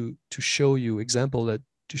anecdote to show you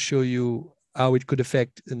to show you how it could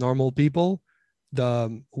affect the normal people.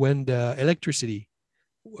 When the electricity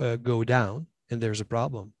go down and there's a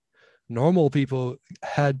problem, normal people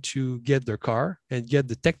had to get their car and get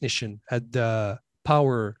the technician at the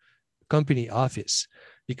power company office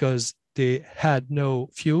because they had no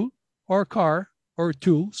fuel or car or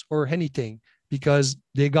tools or anything, because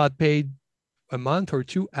they got paid a month or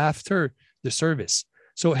two after the service.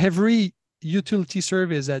 So every utility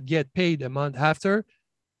service that get paid a month after,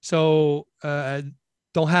 so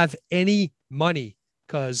don't have any money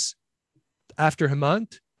because after a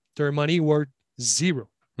month, their money worth zero.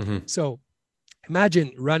 So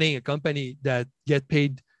imagine running a company that get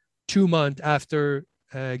paid 2 months after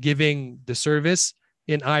giving the service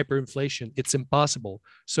in hyperinflation. It's impossible.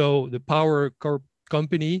 So the power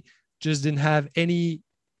company just didn't have any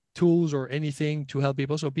tools or anything to help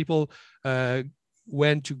people. So people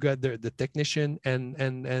went to get the technician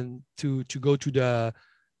and to go to the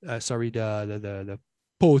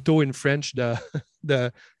poteau in French, the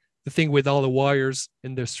thing with all the wires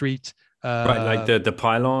in the street. Right, like the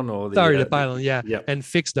pylon or the pylon, yeah, and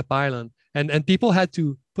fix the pylon. And people had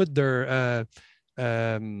to put their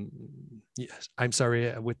yes, I'm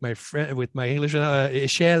sorry, with my friend, with my English,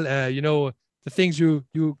 échelle, you know, the things you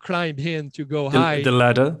climb in to go high. The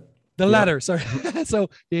ladder. The ladder, sorry. So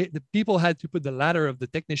the people had to put the ladder of the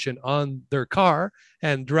technician on their car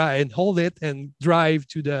and drive and hold it and drive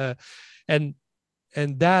to the, and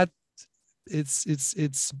that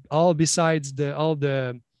it's all besides all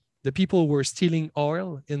the people were stealing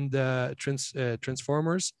oil in the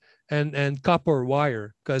transformers and copper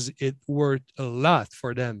wire because it worth a lot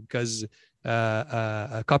for them because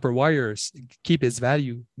copper wires keep its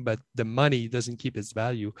value, but the money doesn't keep its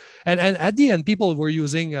value. And at the end, people were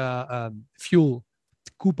using fuel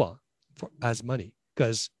coupon as money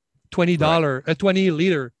because $20 a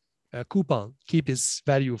 20-liter coupon keep its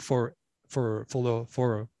value for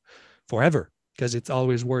forever because it's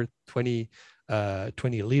always worth 20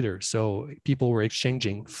 liters. So people were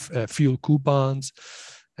exchanging fuel coupons,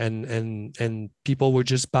 and people were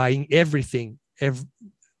just buying everything.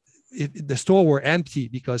 The store were empty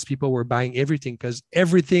because people were buying everything because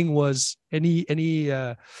everything was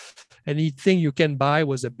anything you can buy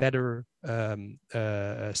was a better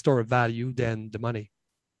store of value than the money.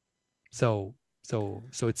 So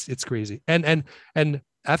it's crazy. And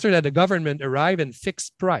after that, the government arrived and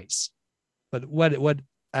fixed price. But what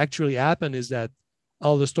actually happened is that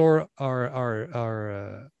all the store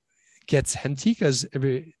are gets empty because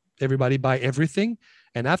everybody buy everything,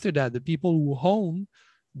 and after that, the people who own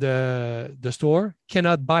the store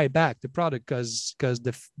cannot buy back the product because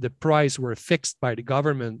the price were fixed by the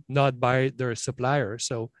government, not by their supplier.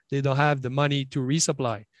 So they don't have the money to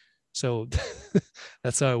resupply. So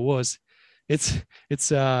that's how it was.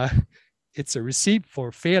 It's a receipt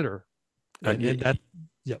for failure. And that,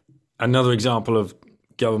 yeah. Another example of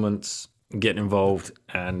governments getting involved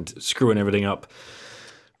and screwing everything up.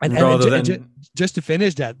 And just to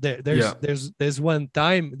finish that, there's one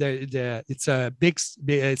time it's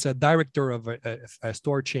a director of a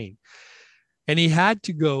store chain, and he had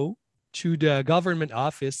to go to the government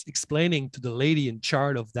office explaining to the lady in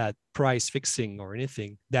charge of that price fixing or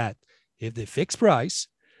anything that if they fix price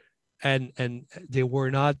and they were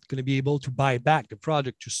not going to be able to buy back the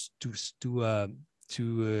product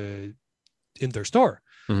in their store.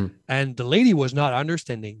 Mm-hmm. And the lady was not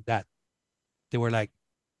understanding that. They were like,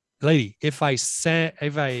 lady, if I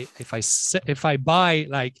buy,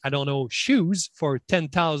 like, I don't know, shoes for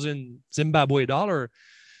 10,000 Zimbabwe dollar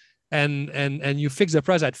and you fix the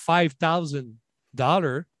price at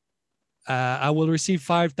 $5,000, I will receive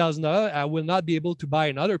 $5,000. I will not be able to buy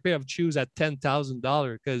another pair of shoes at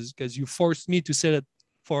 $10,000 because you forced me to sell it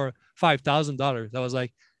for $5,000. I was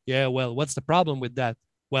like, yeah, well, what's the problem with that?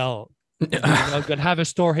 Well, you're not going to have a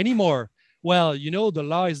store anymore. Well, you know, the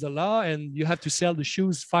law is the law and you have to sell the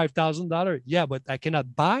shoes $5,000. Yeah, but I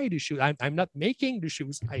cannot buy the shoes. I'm not making the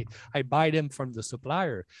shoes. I buy them from the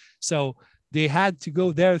supplier. So they had to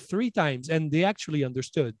go there 3 times and they actually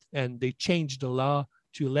understood and they changed the law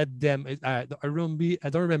to let them. I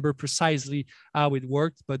don't remember precisely how it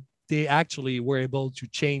worked, but they actually were able to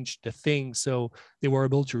change the thing. So they were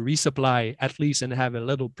able to resupply at least and have a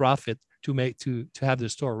little profit to have the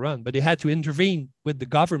store run. But they had to intervene with the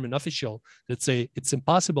government official that say it's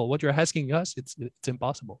impossible. What you're asking us, it's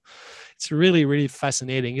impossible. It's really, really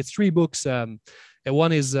fascinating. It's 3 books.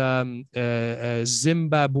 One is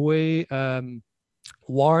Zimbabwe,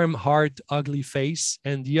 Warm Heart, Ugly Face,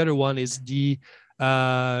 and the other one is the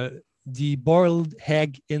Boiled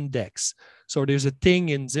Egg Index. So there's a thing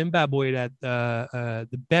in Zimbabwe that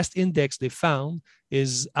the best index they found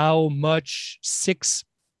is how much 6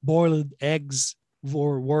 boiled eggs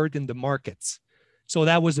were worth in the markets. So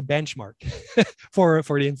that was a benchmark for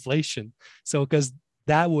the inflation. So because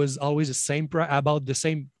that was always the same about the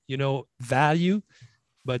same, value,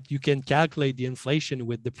 but you can calculate the inflation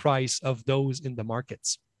with the price of those in the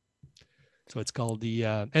markets. So it's called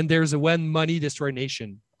and there's a When Money Destroy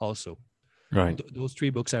Nation also. Right. Those 3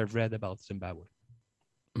 books I've read about Zimbabwe.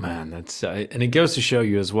 Man, that's and it goes to show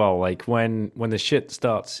you as well, like when the shit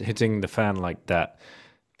starts hitting the fan like that,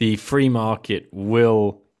 the free market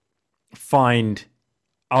will find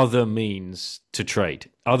other means to trade,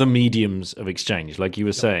 other mediums of exchange. Like you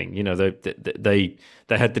were saying, you know, they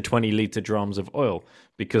had the 20-liter drums of oil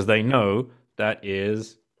because they know that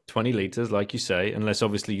is 20 liters, like you say, unless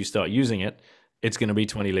obviously you start using it, it's going to be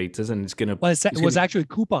 20 liters and it's going to. Well, it was actually a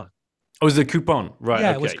coupon. Oh, it was a coupon, right? Yeah,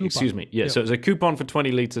 okay, it was coupon. Excuse me. Yeah, Yeah. so it was a coupon for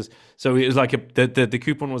 20 liters. So it was like the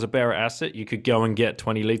coupon was a bearer asset. You could go and get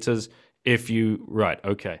 20 liters if you right.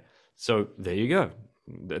 Okay, so there you go.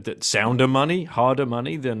 That sounder money, harder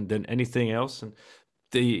money than anything else, and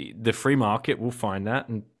the free market will find that,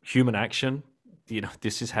 and human action. You know,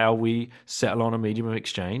 this is how we settle on a medium of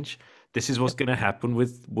exchange. This is what's going to happen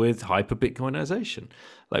with hyper Bitcoinization.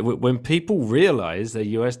 Like when people realize their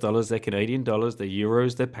US dollars, their Canadian dollars, their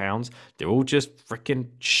euros, their pounds, they're all just freaking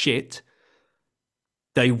shit.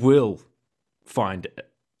 They will find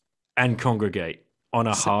and congregate on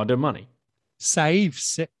a harder money.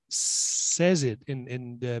 Saif says it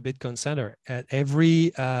in the Bitcoin Center. At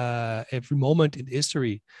every moment in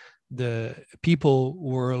history, the people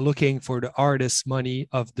were looking for the hardest money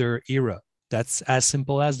of their era. That's as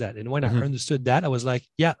simple as that. And when I understood that, I was like,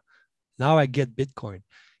 yeah, now I get Bitcoin.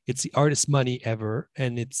 It's the hardest money ever,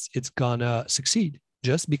 and it's gonna succeed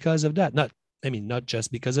just because of that. Not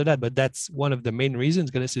just because of that, but that's one of the main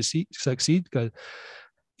reasons gonna succeed. Because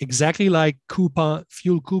exactly like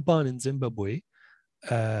fuel coupon in Zimbabwe,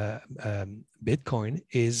 Bitcoin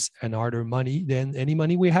is an harder money than any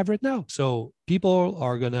money we have right now. So people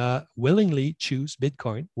are gonna willingly choose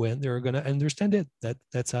Bitcoin when they're gonna understand it.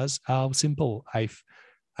 That's how simple I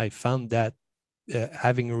found that,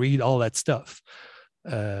 having read all that stuff.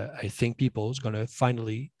 I think people is gonna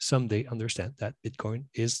finally someday understand that Bitcoin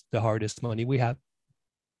is the hardest money we have,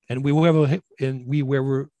 and we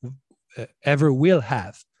ever will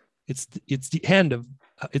have. It's the end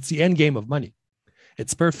game of money.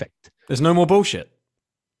 It's perfect. There's no more bullshit.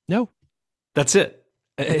 No. That's it.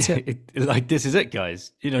 That's it. Like, this is it,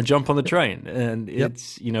 guys. You know, jump on the train. And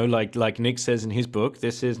it's, you know, like Nick says in his book,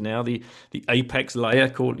 this is now the apex layer,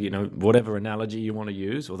 called, you know, whatever analogy you want to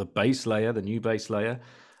use, or the base layer, the new base layer.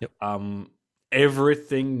 Yep.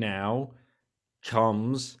 Everything now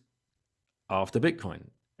comes after Bitcoin.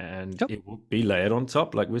 And it will be layered on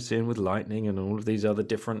top, like we're seeing with Lightning and all of these other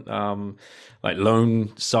different like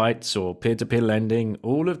loan sites or peer-to-peer lending.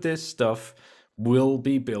 All of this stuff will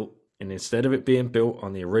be built, and instead of it being built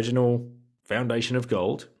on the original foundation of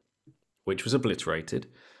gold, which was obliterated,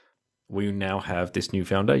 we now have this new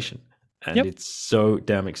foundation. And it's so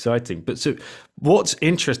damn exciting. But so what's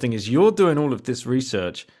interesting is you're doing all of this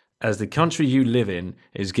research as the country you live in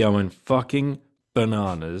is going fucking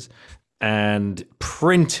bananas and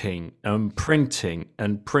printing and printing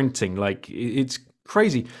and printing. Like, it's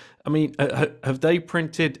crazy. I mean, have they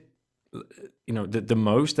printed, you know, the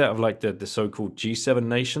most out of like the so-called G7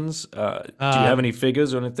 nations? Do you have any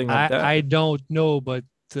figures or anything like that? I don't know, but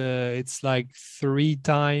it's like 3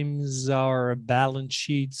 times our balance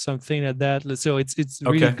sheet, something like that. So it's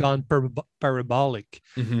really gone parabolic.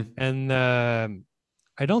 And I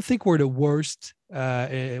don't think we're the worst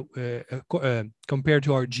compared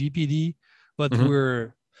to our GPD, but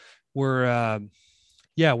we're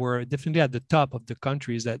definitely at the top of the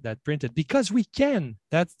countries that printed, because we can.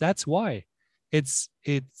 That's why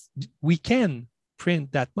we can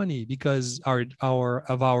print that money because our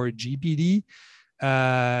GPD,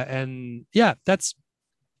 and that's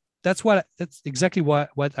exactly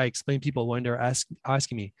what I explain people when they're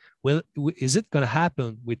asking me, well, is it going to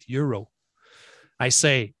happen with euro? I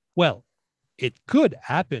say, well, it could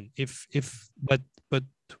happen but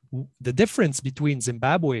the difference between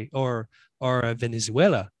Zimbabwe or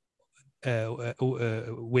Venezuela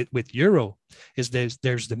with euro is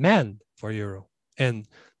there's demand for euro, and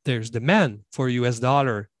there's demand for US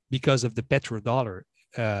dollar because of the petrodollar.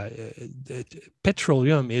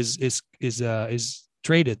 Petroleum is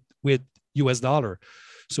traded with US dollar.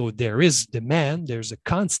 So there is demand. There's a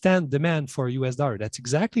constant demand for US dollar. That's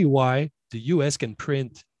exactly why the US can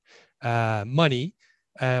print money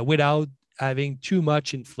without having too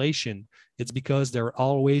much inflation. It's because there's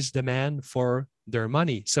always demand for their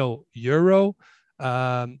money. So euro,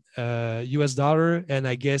 US dollar, and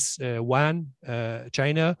I guess yuan,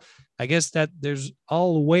 China, I guess that there's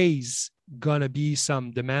always gonna be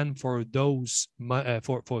some demand for those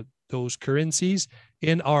for those currencies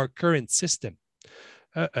in our current system.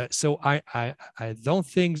 So I don't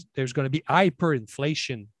think there's going to be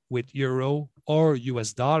hyperinflation with euro or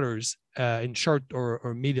US dollars in short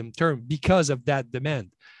or medium term because of that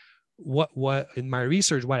demand. What in my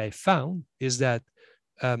research, what I found is that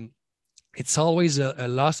it's always a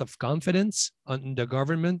loss of confidence on the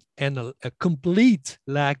government and a complete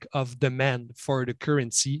lack of demand for the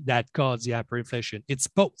currency that caused the hyperinflation. It's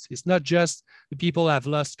both. It's not just the people have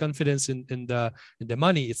lost confidence in the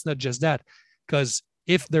money. It's not just that, because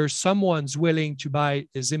if there's someone's willing to buy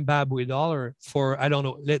a Zimbabwe dollar for, I don't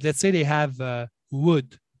know, let's say they have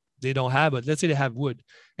wood. They don't have it. Let's say they have wood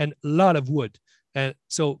and a lot of wood. And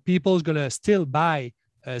so people's going to still buy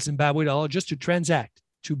a Zimbabwe dollar just to transact,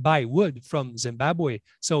 to buy wood from Zimbabwe.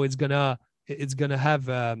 So it's gonna have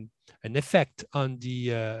an effect on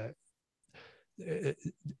the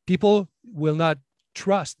people will not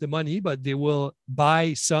trust the money, but they will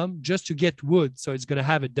buy some just to get wood. So it's gonna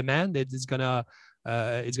have a demand that is gonna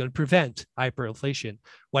prevent hyperinflation.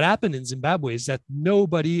 What happened in Zimbabwe is that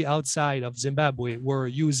nobody outside of Zimbabwe were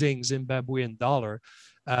using Zimbabwean dollar.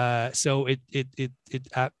 So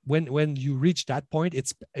when you reach that point,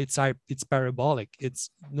 it's parabolic. It's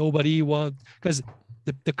nobody wants, because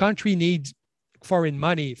the country needs foreign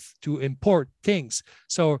money to import things.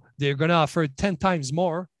 So they're going to offer 10 times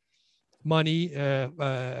more money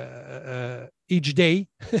each day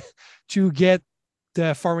to get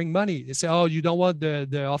the foreign money. They say, oh, you don't want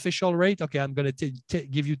the official rate? Okay, I'm going to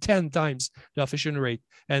give you 10 times the official rate.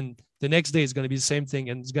 And the next day is going to be the same thing,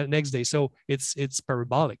 and the next day. So it's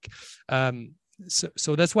parabolic.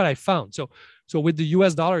 So that's what I found. So with the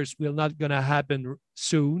US dollars, will not going to happen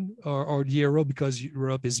soon, or the euro, because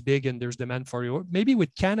Europe is big and there's demand for euro. Maybe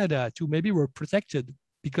with Canada too, maybe we're protected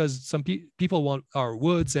because some people want our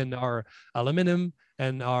woods and our aluminum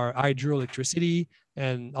and our hydroelectricity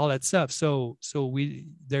and all that stuff. So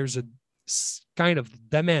there's a kind of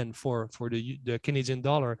demand for the Canadian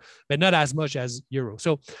dollar, but not as much as euro.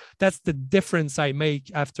 So that's the difference I make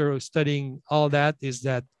after studying all that, is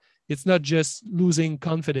that it's not just losing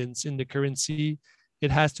confidence in the currency.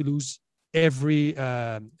 It has to lose every,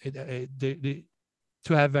 to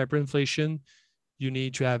have hyperinflation, you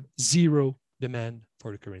need to have zero demand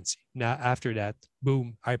for the currency. Now, after that,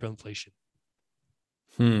 boom, hyperinflation.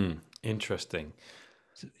 Interesting.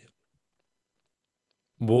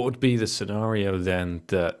 What would be the scenario then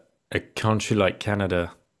that a country like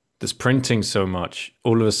Canada that's printing so much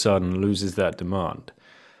all of a sudden loses that demand?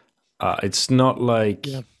 It's not like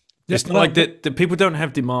it's not like that. The people don't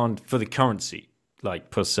have demand for the currency,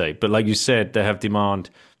 like per se, but like you said, they have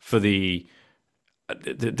demand for the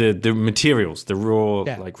materials, the raw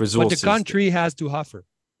like resources. What the country has to offer.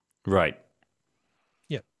 Right.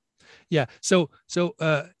 Yeah. So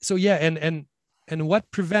yeah, and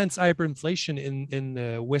what prevents hyperinflation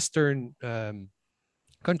in Western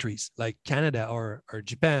countries like Canada or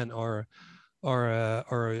Japan or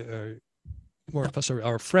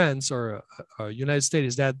France or United States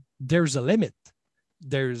is that there's a limit.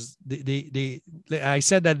 There's I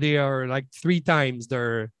said that they are like 3 times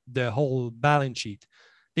the whole balance sheet.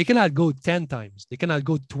 They cannot go 10 times. They cannot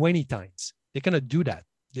go 20 times. They cannot do that.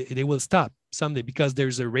 They will stop someday because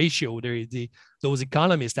there's a ratio. Those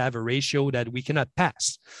economists have a ratio that we cannot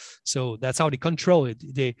pass. So that's how they control it.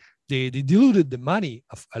 They diluted the money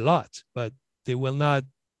a lot, but they will not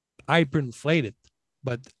hyperinflate it.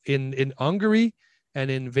 But in Hungary and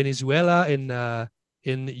in Venezuela, in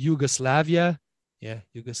Yugoslavia,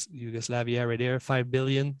 Yugoslavia right there, 5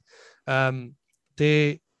 billion.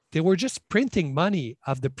 They were just printing money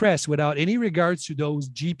of the press without any regards to those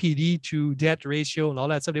GPD to debt ratio and all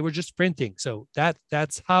that stuff. They were just printing. So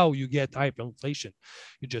that's how you get hyperinflation.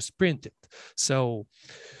 You just print it. So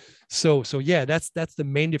yeah, that's the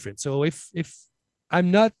main difference. So if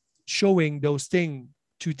I'm not showing those things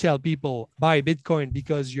to tell people buy Bitcoin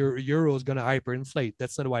because your euro is going to hyperinflate,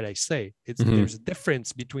 that's not what I say. There's a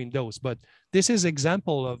difference between those. But this is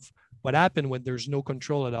example of what happened when there's no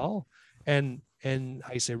control at all. And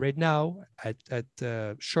I say right now, at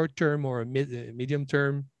short term or medium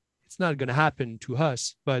term, it's not going to happen to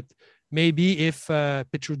us. But maybe if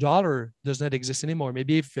petrodollar does not exist anymore,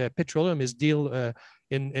 maybe if petroleum is deal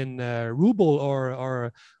in ruble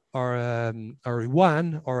or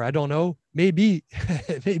yuan, or I don't know, maybe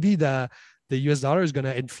the US dollar is going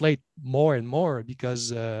to inflate more and more because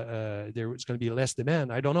there's going to be less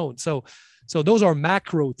demand. I don't know. So those are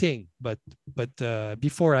macro things, but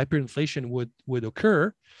before hyperinflation would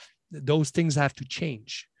occur, those things have to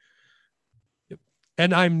change.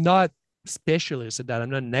 And I'm not specialist at that. I'm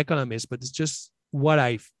not an economist, but it's just what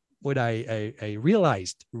I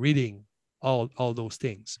realized reading all those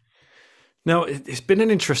things. Now, it's been an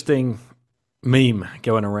interesting meme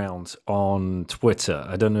going around on Twitter.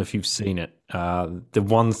 I don't know if you've seen it. The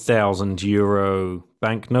 1,000 euro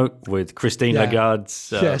banknote with Christine Yeah.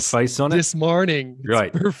 Lagarde's Yes. face on it. This morning. It's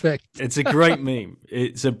Right. perfect. It's a great meme.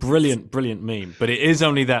 It's a brilliant, brilliant meme. But it is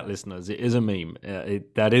only that, listeners. It is a meme.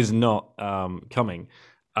 That is not coming.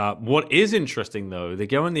 What is interesting, though, they're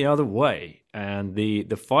going the other way. And the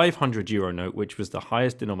 500 euro note, which was the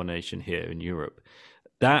highest denomination here in Europe,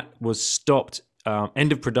 that was stopped,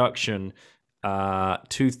 end of production,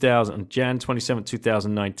 2000, Jan 27,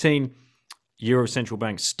 2019. Euro Central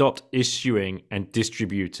Bank stopped issuing and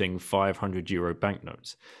distributing 500 euro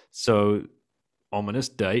banknotes. So, ominous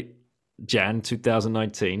date, Jan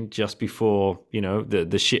 2019, just before,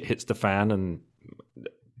 the shit hits the fan and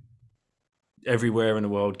everywhere in the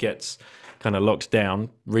world gets kind of locked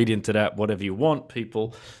down. Read into that whatever you want,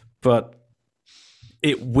 people. But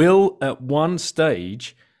it will, at one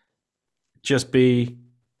stage, just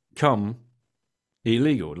become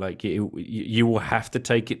illegal. Like you will have to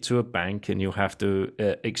take it to a bank and you'll have to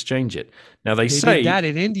exchange it. Now they say did that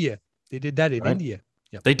in India. They did that in India.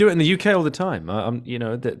 Yeah. They do it in the UK all the time. All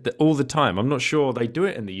the time. I'm not sure they do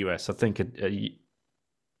it in the US. I think,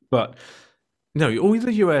 but no, all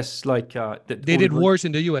the US they did wars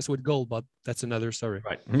in the US with gold, but that's another story.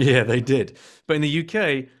 Right? Yeah, they did. But in the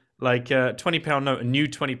UK, like a £20 note, a new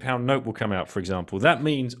 £20 note will come out, for example. That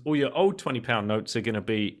means all your old £20 notes are going to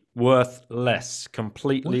be worth less,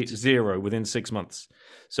 completely zero within 6 months.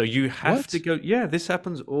 So you have to go. Yeah, this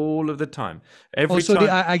happens all of the time. Every time.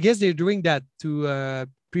 I guess they're doing that to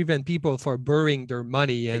prevent people from burying their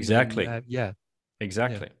money. And, exactly.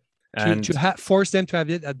 Exactly. Yeah. And to force them to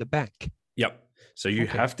have it at the bank. Yep. So you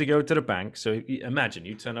have to go to the bank. So imagine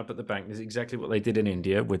you turn up at the bank. This is exactly what they did in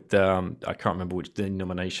India with, I can't remember which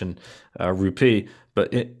denomination, rupee, but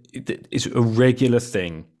it's a regular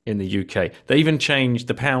thing in the UK. They even changed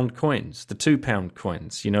the pound coins, the £2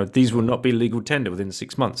 coins. These will not be legal tender within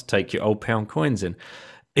 6 months. Take your old pound coins in.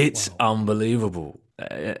 It's unbelievable.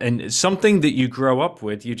 And something that you grow up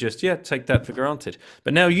with, you just, take that for granted.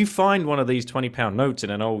 But now you find one of these £20 notes in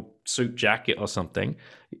an old suit jacket or something.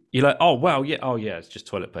 You're like, oh, wow, it's just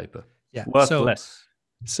toilet paper. Yeah. Worth less.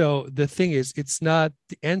 So the thing is, it's not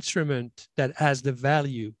the instrument that has the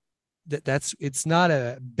value. It's not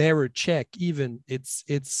a bearer check even. It's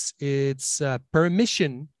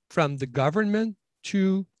permission from the government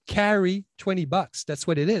to carry $20. That's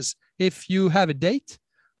what it is. If you have a date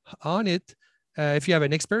on it, if you have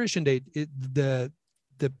an expiration date, the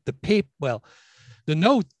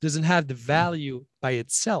note doesn't have the value by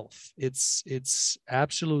itself. It's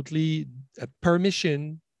absolutely a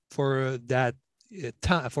permission for that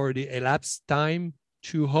for the elapsed time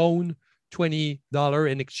to own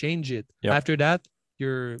 $20 and exchange it. Yep. After that,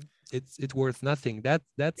 it's worth nothing.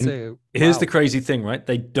 Here's the crazy thing, right?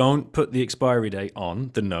 They don't put the expiry date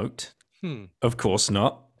on the note. Of course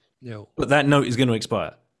not. No. But that note is going to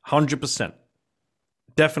expire 100%.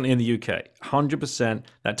 Definitely in the UK, 100%,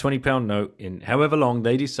 that £20 note in however long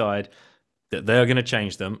they decide that they're going to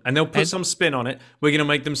change them. And they'll put some spin on it. We're going to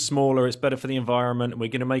make them smaller. It's better for the environment. We're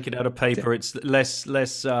going to make it out of paper. It's less,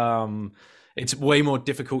 it's way more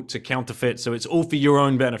difficult to counterfeit. So it's all for your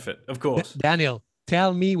own benefit, of course. Daniel,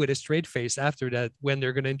 tell me with a straight face after that, when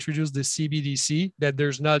they're going to introduce the CBDC, that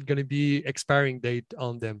there's not going to be expiring date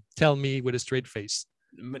on them. Tell me with a straight face.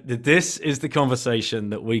 This is the conversation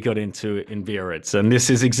that we got into in Biarritz, and this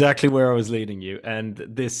is exactly where I was leading you. And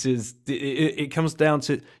this is it comes down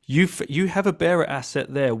to you have a bearer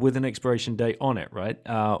asset there with an expiration date on it, right?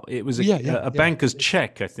 It was a banker's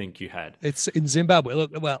check, I think you had. It's in Zimbabwe.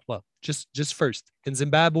 Look, well, just first in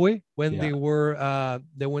Zimbabwe when there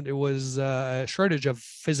was a shortage of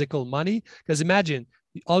physical money, because imagine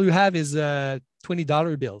all you have is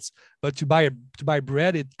 $20 bills, but to buy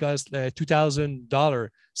bread it costs $2,000.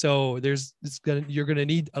 So you're gonna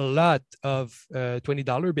need a lot of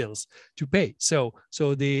 $20 bills to pay. So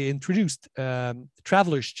they introduced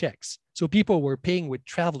travelers checks. So people were paying with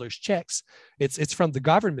travelers checks. It's from the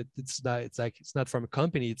government. It's not from a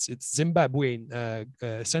company. It's Zimbabwean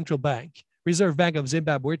central bank. Reserve Bank of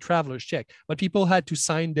Zimbabwe travelers check, but people had to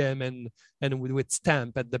sign them and with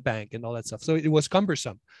stamp at the bank and all that stuff. So it was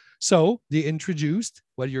cumbersome. So they introduced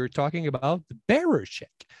what you're talking about, the bearer check.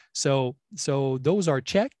 So those are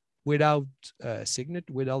checked without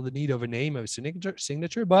signature, without the need of a name of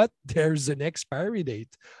signature, but there's an expiry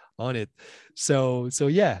date on it. So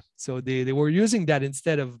they were using that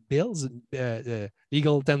instead of bills and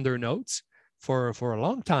legal tender notes for a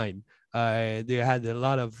long time. They had a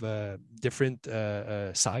lot of different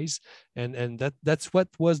size, and that's what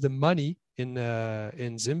was the money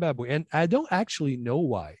in Zimbabwe. And I don't actually know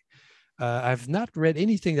why. I've not read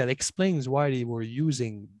anything that explains why they were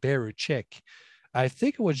using bearer check. I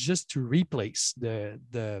think it was just to replace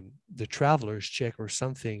the traveler's check or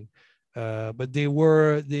something. But they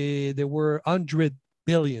were 100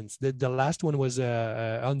 billions. The last one was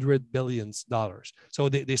 $100 billion. So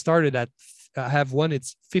they started at I have one.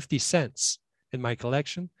 It's 50 cents in my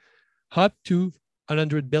collection, up to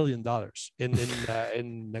 $100 billion in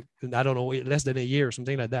I don't know, less than a year or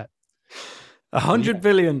something like that. 100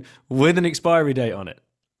 billion with an expiry date on it.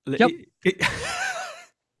 Yep.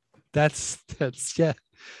 That's yeah.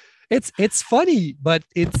 It's funny, but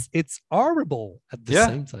it's horrible at the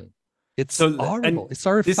same time. It's horrible. It's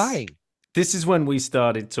horrifying. This is when we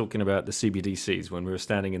started talking about the CBDCs, when we were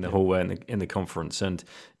standing in the hallway in the conference, and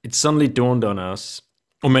it suddenly dawned on us,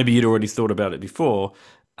 or maybe you'd already thought about it before,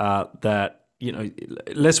 that,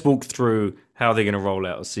 let's walk through how they're going to roll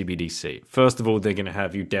out a CBDC. First of all, they're going to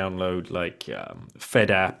have you download like Fed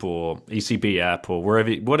app or ECB app or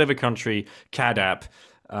whatever country CAD app,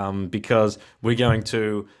 because we're going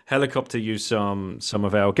to helicopter you some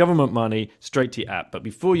of our government money straight to your app. But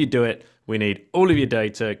before you do it, we need all of your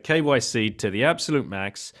data, KYC to the absolute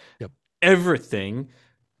max, everything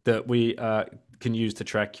that we can use to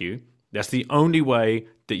track you. That's the only way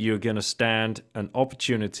that you're going to stand an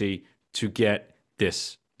opportunity to get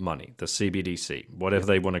this money, the CBDC, whatever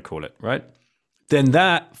they want to call it, right? Then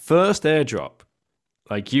that first airdrop,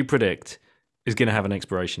 like you predict, is going to have an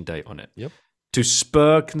expiration date on it. Yep. To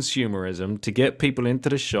spur consumerism, to get people into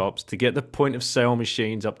the shops, to get the point of sale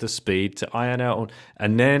machines up to speed, to iron out,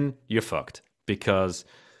 and then you're fucked because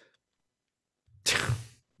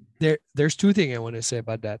there's two things I want to say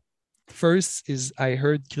about that. First is I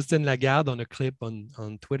heard Christine Lagarde on a clip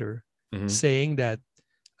on Twitter saying that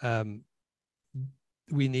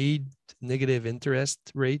we need negative interest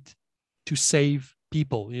rate to save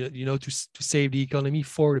people, to save the economy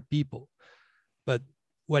for the people. But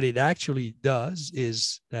what it actually does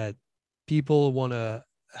is that people want to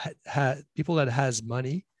people that has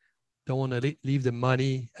money don't want to leave the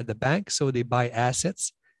money at the bank, so they buy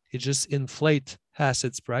assets. It just inflate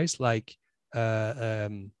assets price like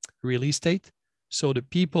real estate. So the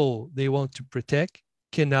people they want to protect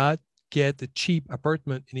cannot get a cheap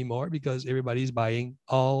apartment anymore because everybody's buying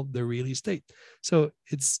all the real estate. So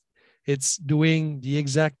it's doing the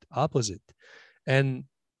exact opposite. And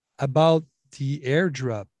about the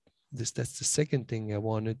airdrop, that's the second thing I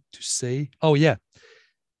wanted to say. Oh yeah,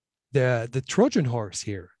 the Trojan horse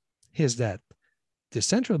here is that the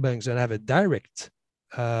central banks don't have a direct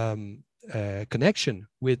connection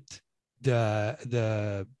with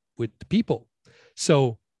the people.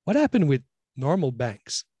 So what happened with normal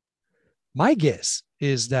banks? My guess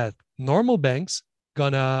is that normal banks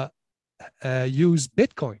gonna use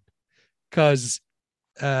Bitcoin, because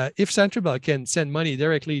if central bank can send money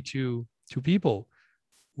directly to people,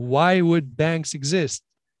 why would banks exist?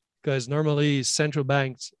 Because normally central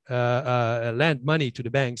banks lend money to the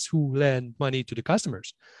banks who lend money to the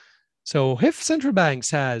customers. So if central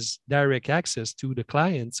banks has direct access to the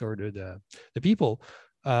clients or the people,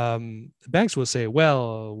 banks will say,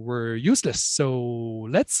 well, we're useless, so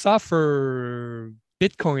let's offer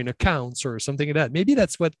Bitcoin accounts or something like that. Maybe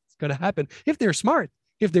that's what's going to happen if they're smart,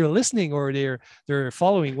 if they're listening or they're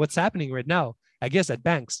following what's happening right now. I guess that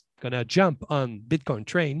banks gonna jump on Bitcoin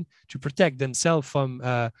train to protect themselves from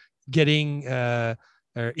getting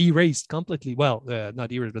erased completely. Well,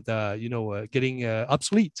 not erased, but getting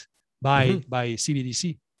obsolete by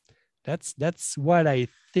CBDC. That's what I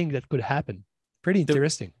think that could happen. Pretty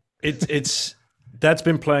interesting. That's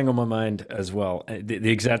been playing on my mind as well. The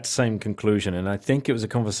exact same conclusion, and I think it was a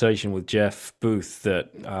conversation with Jeff Booth that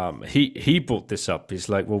he brought this up. He's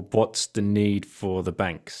like, well, what's the need for the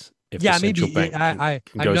banks if the central bank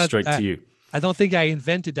can go straight to you? I don't think I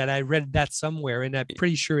invented that. I read that somewhere, and I'm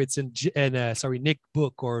pretty sure it's in Nick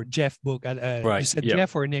book or Jeff book. Right. You said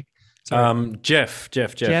Jeff or Nick? Sorry. Jeff.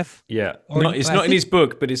 Yeah. It's not in his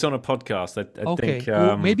book, but it's on a podcast. I think.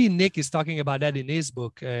 Well, maybe Nick is talking about that in his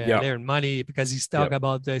book, Learn Money, because he's talking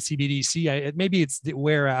about the CBDC. Maybe it's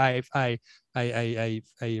where I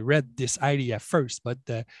read this idea first, but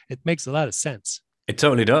it makes a lot of sense. It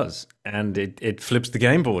totally does, and it flips the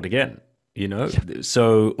game board again.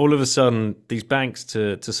 So all of a sudden, these banks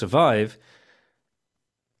to survive,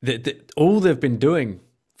 all they've been doing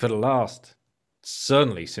for the last,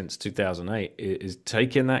 certainly since 2008, is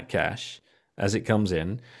taking that cash as it comes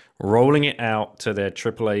in, rolling it out to their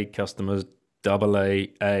AAA customers, AA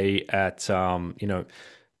at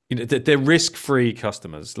they're risk-free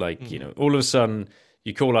customers. Like all of a sudden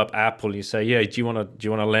you call up Apple and you say, do you want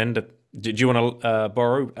to lend? Do you want to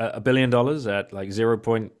borrow $1 billion at like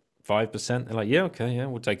 0.001%? 5%. They're like, yeah, okay, yeah,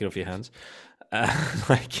 we'll take it off your hands.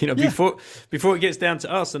 Like, you know, before it gets down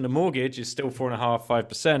to us, and the mortgage is still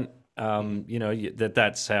 4.5%, 5%. You know,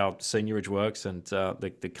 that's how seigniorage works, and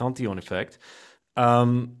the Cantillon effect.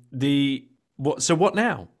 So what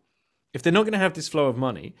now? If they're not going to have this flow of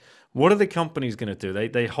money, what are the companies going to do?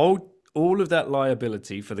 They hold all of that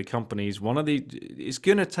liability for the companies. It's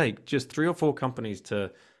going to take just 3 or 4 companies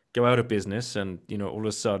to go out of business, and you know, all of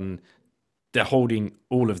a sudden they're holding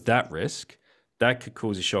all of that risk. That could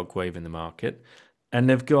cause a shockwave in the market, and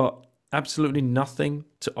they've got absolutely nothing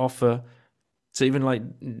to offer to even like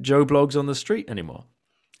Joe Blogs on the street anymore.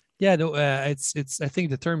 Yeah, no, it's. I think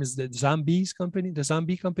the term is the zombie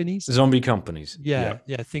companies. Zombie companies. Yeah,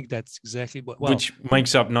 I think that's exactly what. Well, which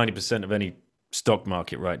makes up 90% of any stock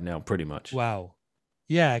market right now, pretty much. Wow.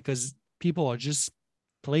 Yeah, because people are just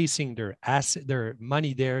placing their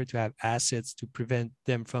money there to have assets to prevent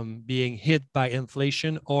them from being hit by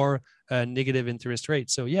inflation or negative interest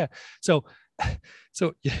rates. So yeah, so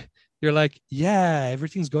you're like, yeah,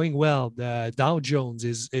 everything's going well. The Dow Jones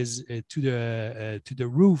is to the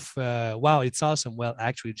roof. Wow, it's awesome. Well,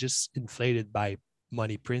 actually, just inflated by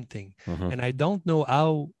money printing, and I don't know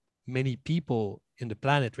how many people in the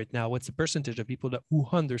planet right now. What's the percentage of people who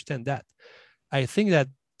understand that? I think that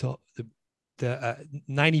the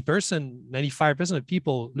 90%, 95% of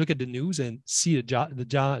people look at the news and see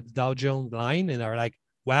the Dow Jones line and are like,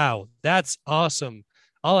 wow, that's awesome.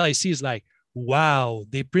 All I see is like, wow,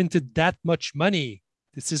 they printed that much money.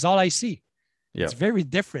 This is all I see. Yeah. It's very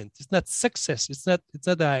different. It's not success. It's not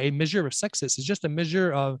a measure of success. It's just a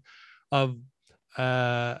measure of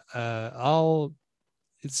all.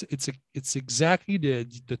 It's exactly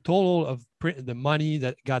the total of the money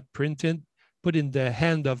that got printed, put in the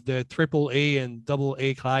hand of the AAA and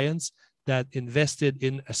AA clients that invested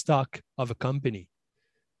in a stock of a company.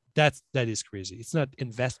 That is crazy. It's not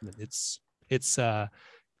investment. It's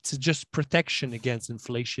just protection against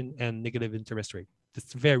inflation and negative interest rate.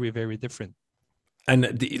 It's very, very different. And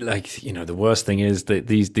the worst thing is that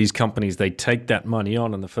these companies, they take that money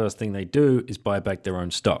on, and the first thing they do is buy back their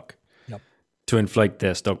own stock. Yep. To inflate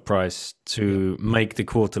their stock price, to make the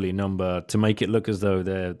quarterly number, to make it look as though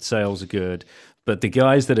their sales are good. But the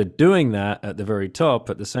guys that are doing that at the very top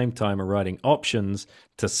at the same time are writing options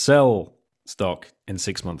to sell stock in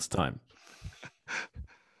 6 months' time.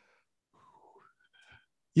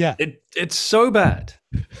 Yeah. It's so bad.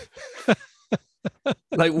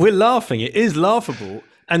 Like, we're laughing. It is laughable.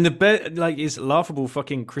 And it's laughable.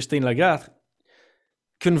 Fucking Christine Lagarde,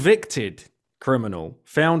 convicted criminal,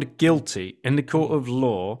 found guilty in the court of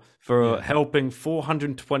law for helping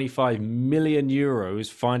 425 million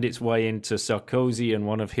euros find its way into Sarkozy and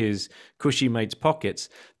one of his cushy mates' pockets,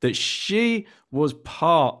 that she was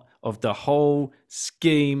part of the whole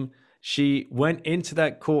scheme. She went into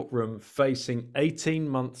that courtroom facing 18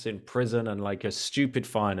 months in prison and like a stupid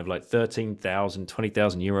fine of like 13,000,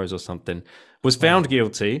 20,000 euros or something, was found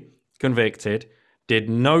guilty, convicted, did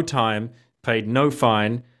no time, paid no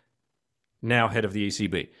fine, now head of the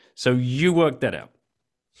ECB. So you worked that out.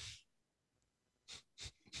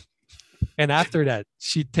 And after that,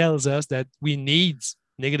 she tells us that we need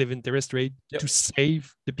negative interest rate to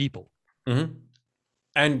save the people. Mm-hmm.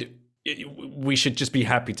 And we should just be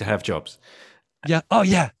happy to have jobs. Yeah. Oh,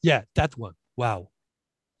 yeah. Yeah. That one. Wow.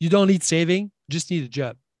 You don't need saving, just need a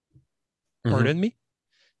job. Mm-hmm. Pardon me?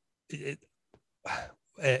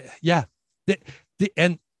 Yeah.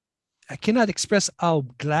 And I cannot express how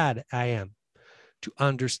glad I am to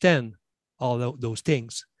understand all those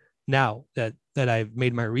things now that I've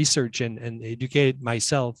made my research and educated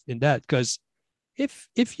myself in that. Because if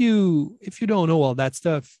you don't know all that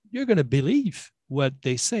stuff, you're going to believe what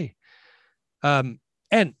they say. And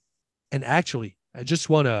actually, I just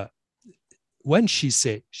want to, when she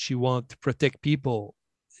said she wants to protect people,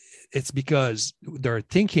 it's because their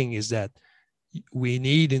thinking is that we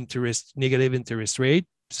need negative interest rate.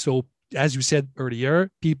 So as you said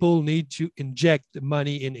earlier, people need to inject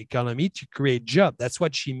money in the economy to create jobs. That's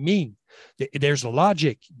what she means. There's a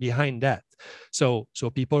logic behind that. So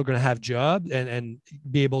people are going to have jobs and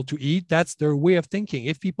be able to eat. That's their way of thinking.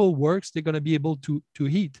 If people work, they're going to be able to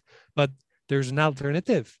eat. But there's an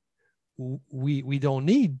alternative. We don't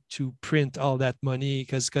need to print all that money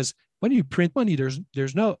because when you print money, there's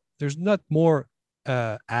not more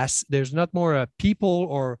people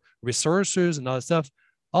or resources and all that stuff.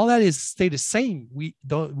 All that is stay the same. We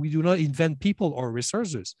do not invent people or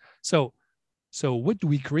resources. So what do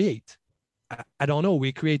we create? I don't know.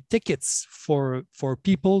 We create tickets for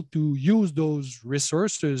people to use those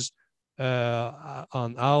resources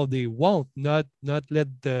on how they won't not let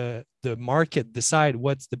the market decide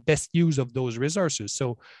what's the best use of those resources.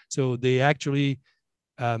 So they actually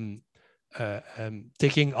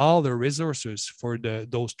taking all the resources for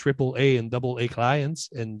those triple A and double A clients,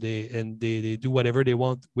 and they do whatever they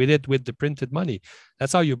want with it with the printed money.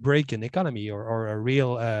 That's how you break an economy or a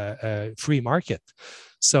real free market.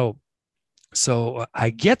 So I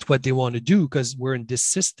get what they want to do because we're in this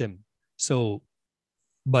system. So,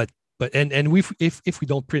 but if we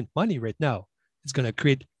don't print money right now, it's going to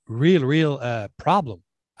create real problem.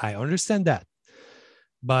 I understand that,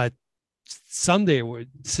 but someday the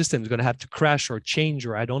system is going to have to crash or change,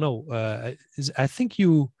 or I don't know. I think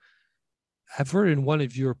I've heard in one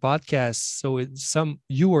of your podcasts. So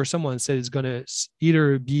you or someone said it's going to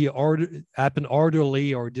either be happen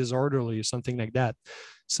orderly or disorderly or something like that.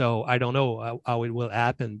 So I don't know how it will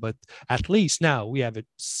happen, but at least now we have it.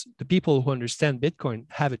 The people who understand Bitcoin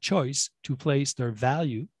have a choice to place their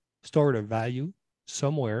value, store their value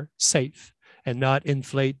somewhere safe, and not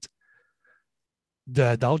inflate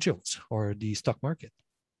the Dow Jones or the stock market.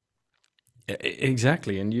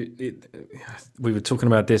 Exactly. And we were talking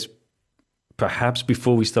about this perhaps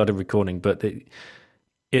before we started recording, but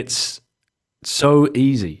it's so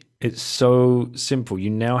easy. It's so simple.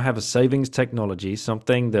 You now have a savings technology,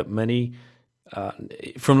 something that many,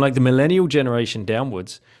 from like the millennial generation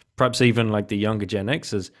downwards, perhaps even like the younger Gen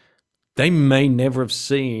Xers, they may never have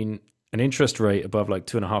seen an interest rate above like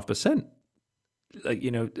 2.5%. Like,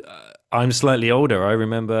 I'm slightly older. I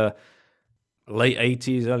remember late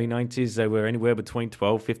 80s, early 90s, they were anywhere between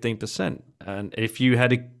 12, 15%. And if you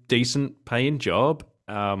had a decent paying job,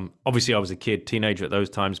 obviously I was a kid, teenager at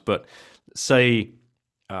those times, but say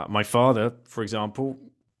my father, for example,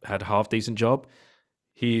 had a half decent job.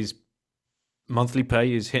 His monthly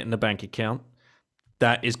pay is hitting the bank account.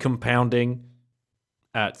 That is compounding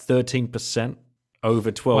at 13%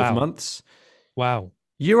 over 12 months. Wow.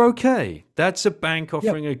 You're okay. That's a bank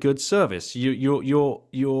offering a good service.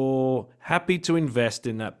 You're happy to invest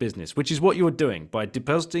in that business, which is what you're doing by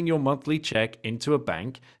depositing your monthly check into a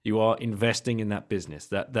bank. You are investing in that business.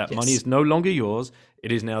 That money is no longer yours.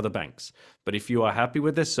 It is now the bank's. But if you are happy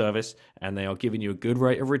with their service and they are giving you a good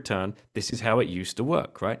rate of return, this is how it used to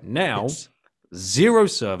work, right? Now, zero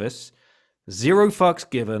service, zero fucks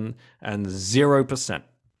given, and 0%.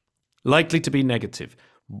 Likely to be negative.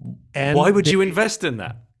 And why would you invest in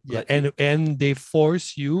that? Yeah, and they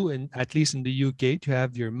force you, and at least in the UK, to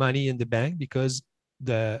have your money in the bank because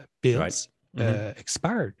the bills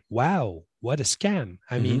expired. Wow, what a scam!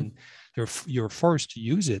 I mean, you're forced to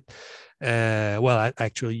use it. Well,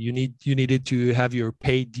 actually, you needed to have your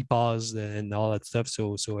paid deposit and all that stuff.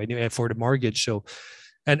 So anyway, for the mortgage. So,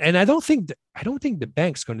 and I don't think the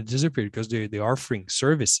bank's going to disappear because they're offering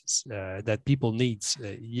services that people needs.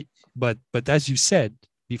 But as you said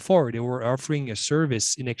before, they were offering a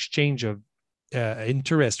service in exchange of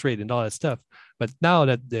interest rate and all that stuff. But now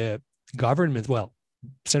that the government,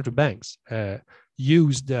 central banks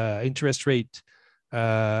use the interest rate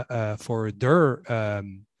for their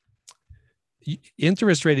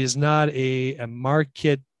interest rate is not a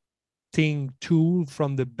marketing tool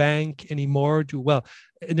from the bank anymore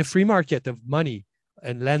in the free market of money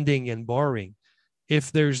and lending and borrowing.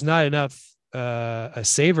 If there's not enough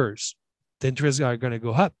savers, the interests are going to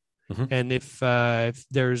go up. And if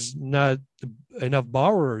there's not enough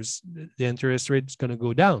borrowers, the interest rate is going to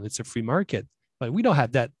go down. It's a free market. But we don't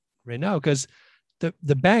have that right now because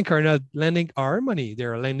the bank are not lending our money.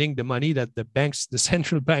 They're lending the money that the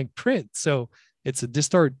central bank print. So it's a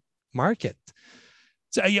distorted market.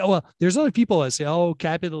 So there's other people that say, "Oh,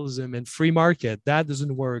 capitalism and free market, that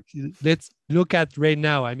doesn't work." Let's look at right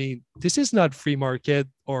now. I mean, this is not free market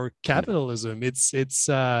or capitalism. It's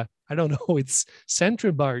I don't know. It's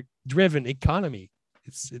central bank driven economy.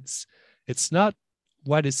 It's not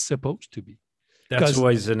what it's supposed to be. That's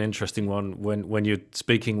always an interesting one when you're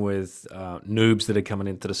speaking with noobs that are coming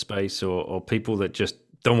into the space or people that just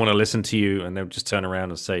don't want to listen to you and they'll just turn around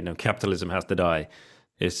and say, "No, capitalism has to die.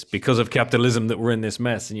 It's because of capitalism that we're in this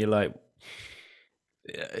mess." And you're like,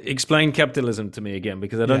 explain capitalism to me again,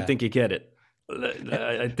 because I don't think you get it.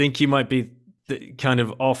 I think you might be kind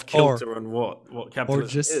of off kilter on what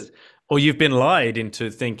capitalism is. Or you've been lied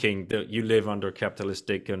into thinking that you live under a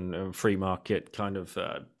capitalistic and free market kind of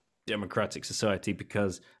democratic society,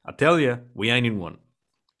 because I tell you, we ain't in one.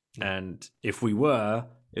 And if we were,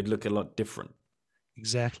 it'd look a lot different.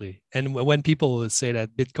 Exactly. And when people say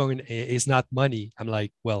that Bitcoin is not money, I'm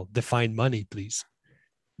like, well, define money, please.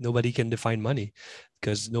 Nobody can define money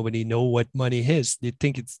because nobody know what money is. They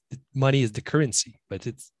think money is the currency, but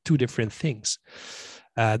it's two different things.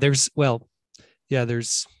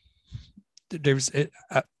 there's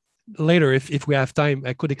later, if we have time,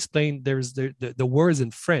 I could explain. There's the words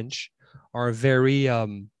in French are very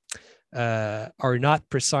are not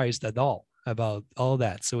precise at all about all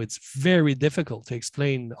that. So it's very difficult to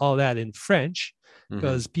explain all that in French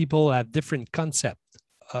because people have different concept,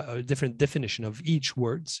 a different definition of each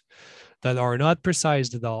words that are not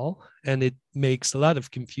precise at all, and it makes a lot of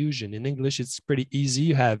confusion. In English, it's pretty easy.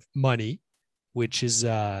 You have money, which is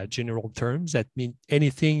general terms that mean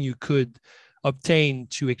anything you could obtain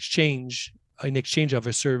to exchange in exchange of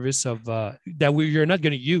a service of that you're not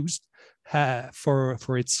going to use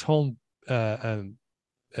for its own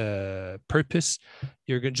purpose.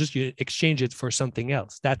 You're going to just exchange it for something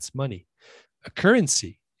else. That's money. A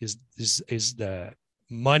currency is the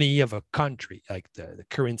money of a country, like the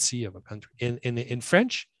currency of a country. In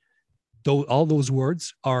French, though, all those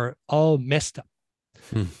words are all messed up.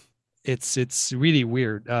 It's really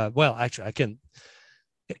weird. Well, actually, I can.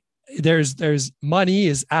 There's money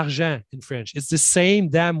is argent in French. It's the same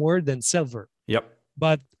damn word than silver. Yep.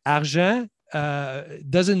 But argent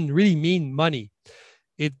doesn't really mean money.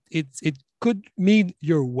 It could mean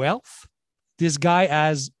your wealth. This guy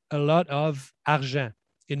has a lot of argent.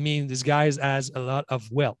 It means this guy has a lot of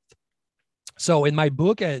wealth. So in my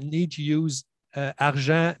book, I need to use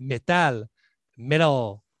argent métal,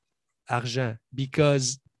 metal, argent,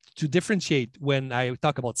 because to differentiate when I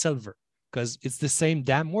talk about silver, because it's the same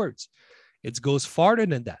damn words. It goes farther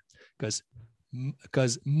than that,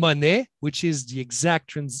 because money, which is the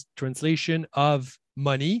exact translation of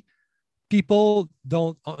money, people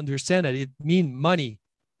don't understand that it means money,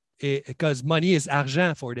 because money is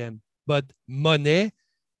argent for them. But money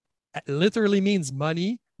literally means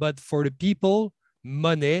money, but for the people,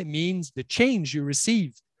 money means the change you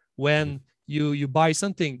receive when you buy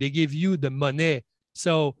something. They give you the money.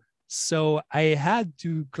 So I had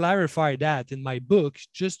to clarify that in my book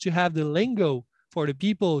just to have the lingo for the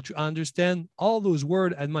people to understand all those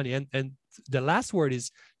words and money. And the last word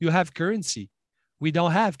is you have currency. We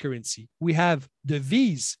don't have currency. We have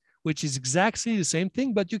devise, which is exactly the same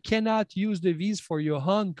thing, but you cannot use devise for your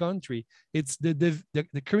own country. It's the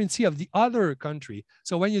currency of the other country.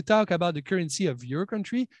 So when you talk about the currency of your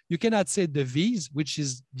country, you cannot say devise, which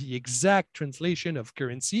is the exact translation of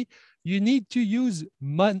currency. You need to use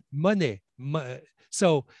money.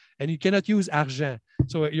 So, and you cannot use argent.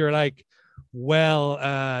 So you're like,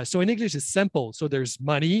 well, so in English it's simple. So there's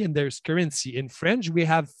money and there's currency. In French, we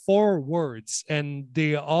have 4 words and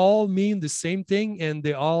they all mean the same thing and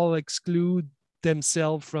they all exclude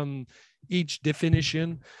themselves from each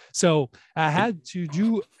definition. So I had to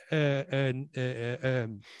do a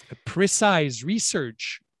precise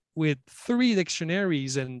research with 3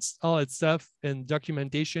 dictionaries and all that stuff and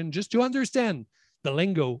documentation just to understand the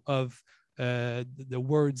lingo of the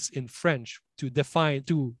words in French to define,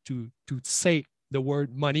 to say the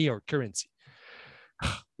word money or currency.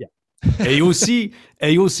 Yeah. et aussi,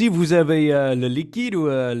 vous avez le liquide ou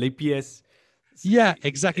les pièces? Yeah,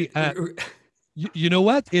 exactly. You know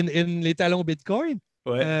what? In Les Talons Bitcoin,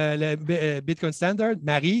 Ouais. Bitcoin Standard,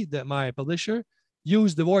 Marie, my publisher,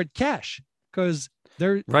 used the word cash because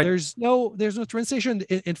there's no translation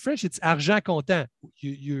in French. It's argent comptant.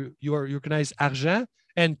 You recognize argent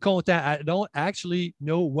and comptant. I don't actually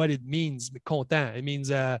know what it means. Comptant. It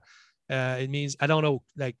means I don't know,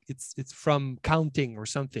 like it's from counting or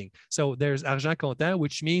something. So there's argent comptant,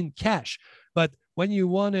 which means cash. But when you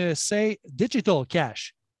want to say digital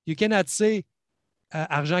cash, you cannot say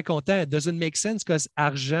argent comptant. It doesn't make sense because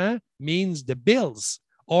argent means the bills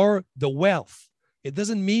or the wealth. It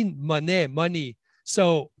doesn't mean money.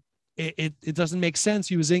 So it doesn't make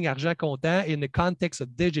sense using argent comptant in the context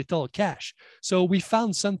of digital cash. So we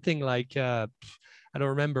found something like, I don't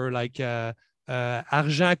remember, like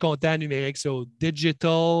argent comptant numérique. So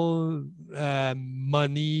digital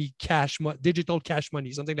money, digital cash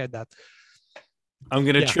money, something like that. I'm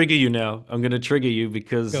going to trigger you now. I'm going to trigger you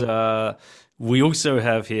because we also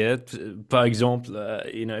have here, par exemple,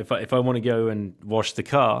 if I want to go and wash the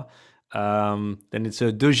car, then it's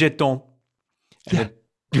a deux jetons. Yeah.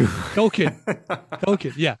 Token. Yeah.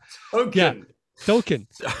 Token. Yeah. Token.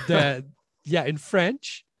 In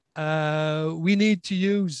French, we need to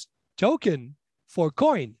use token for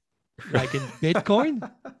coin, like in Bitcoin.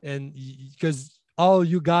 And because all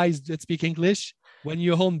you guys that speak English, when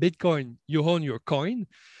you own Bitcoin, you own your coin,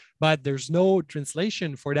 but there's no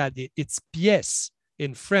translation for that. It's pièce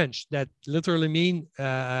in French that literally mean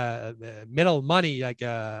metal money, like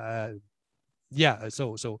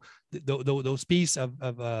so those piece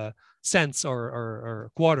of cents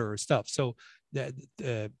or quarter or stuff. So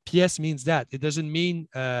the pièce means that. It doesn't mean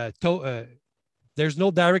there's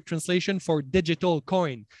no direct translation for digital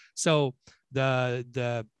coin. So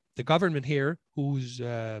the government here, who's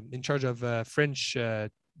in charge of French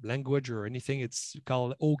language or anything, it's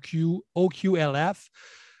called OQLF,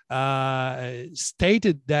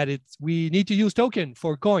 stated that we need to use token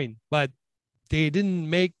for coin, but they didn't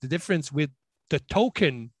make the difference with the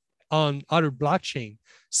token on other blockchain.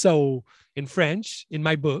 So in French, in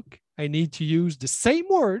my book, I need to use the same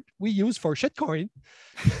word we use for shitcoin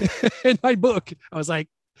in my book. I was like,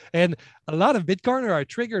 and a lot of Bitcoiners are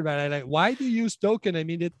triggered by that. Like, why do you use token? I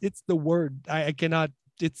mean, it's the word. I cannot.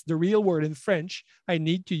 It's the real word in French. I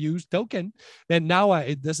need to use token. And now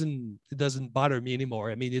it doesn't bother me anymore.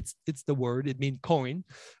 I mean, it's the word. It means coin,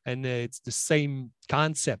 and it's the same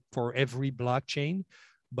concept for every blockchain.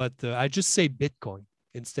 But I just say Bitcoin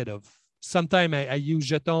instead of. Sometimes I use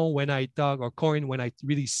jeton when I talk, or coin when I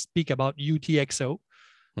really speak about UTXO.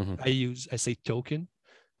 I say token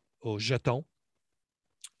or jeton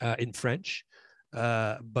in French.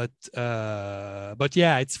 But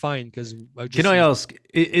yeah, it's fine because. Can I ask?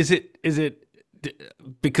 Is it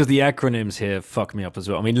because the acronyms here fuck me up as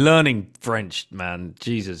well? I mean, learning French, man,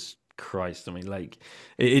 Jesus Christ! I mean, like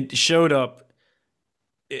it showed up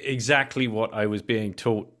exactly what I was being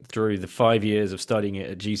taught through the 5 years of studying it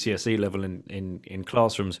at GCSE level in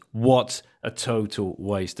classrooms. What a total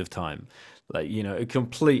waste of time. Like, you know, a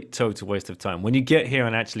complete total waste of time. When you get here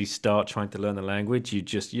and actually start trying to learn the language,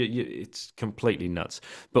 it's completely nuts.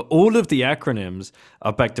 But all of the acronyms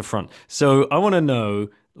are back to front. So I want to know,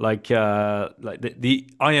 like the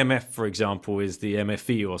IMF, for example, is the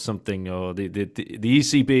MFE or something, or the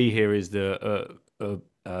ECB here is the BEC.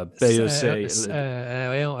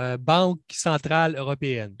 Banque Centrale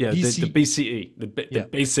Européenne. Yeah, the BCE, the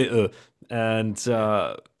BCE. And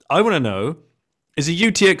I want to know, is it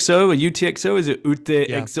UTXO? A UTXO? Is it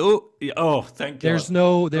UTXO? Yeah. Oh, thank God. There's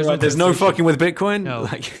no fucking with Bitcoin. No.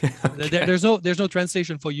 Like, okay. There's no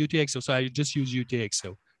translation for UTXO, so I just use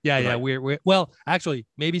UTXO. Yeah. We're well, actually,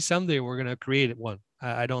 maybe someday we're gonna create one.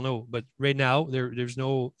 I don't know, but right now there's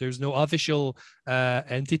no official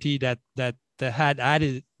entity that had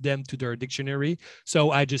added them to their dictionary.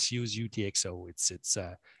 So I just use UTXO. It's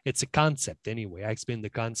a concept anyway. I explain the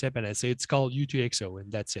concept and I say it's called UTXO,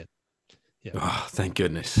 and that's it. Yeah. Oh, thank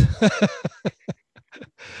goodness.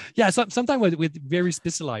 Yeah. Sometimes with very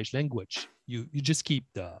specialized language, you just keep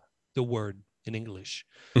the word in English.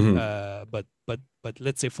 But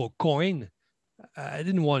let's say for coin, I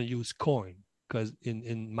didn't want to use coin because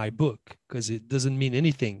in my book, because it doesn't mean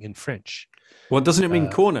anything in French. Well, doesn't it mean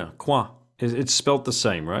corner? Coin. It's spelled the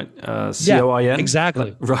same, right? COIN. Yeah,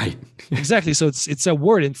 exactly. Right. Exactly. So it's a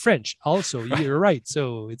word in French also. You're right.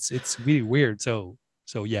 So it's really weird. So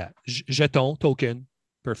yeah, jeton, token,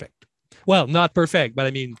 perfect. Well, not perfect, but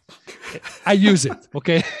I mean, I use it.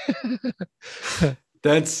 Okay.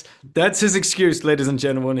 That's his excuse, ladies and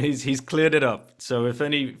gentlemen. He's cleared it up. So if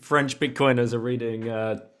any French Bitcoiners are reading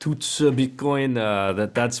Toutes Bitcoin,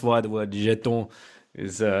 that's why the word jeton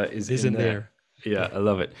is in there. Yeah, I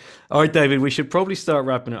love it. All right, David, we should probably start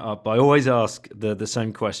wrapping it up. I always ask the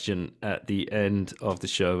same question at the end of the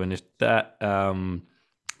show, and if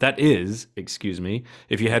that is, excuse me,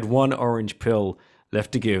 if you had one orange pill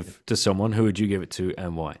left to give to someone, who would you give it to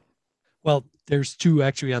and why? Well, there's two,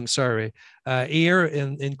 actually. I'm sorry. Here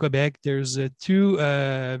in Quebec, there's two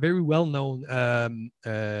very well-known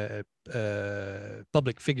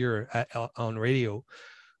public figure on radio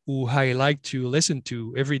who I like to listen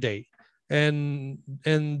to every day, and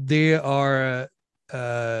they are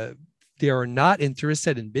not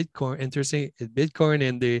interested in Bitcoin,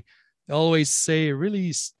 and they always say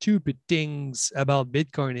really stupid things about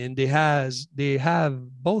Bitcoin, and they have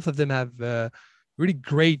both of them have really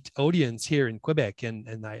great audience here in Quebec,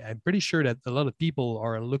 and I'm pretty sure that a lot of people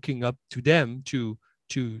are looking up to them to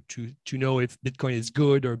know if Bitcoin is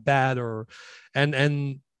good or bad, or and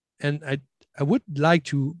I would like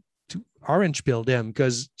to orange pill them,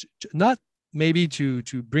 because not maybe to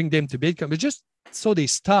bring them to Bitcoin, but just so they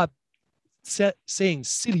stop saying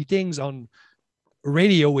silly things on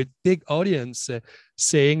radio with big audience,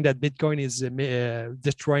 saying that Bitcoin is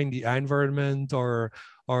destroying the environment, or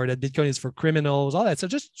that Bitcoin is for criminals, all that. So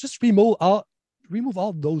just remove all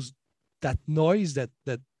that noise that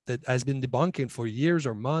has been debunking for years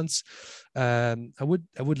or months. I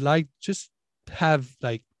would like just have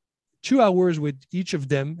like 2 hours with each of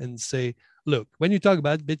them and say, look, when you talk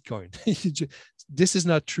about Bitcoin, this is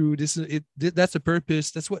not true. This is it. That's the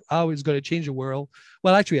purpose. That's how it's going to change the world.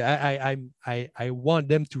 Well, actually, I want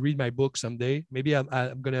them to read my book someday. Maybe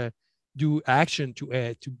I'm gonna do action to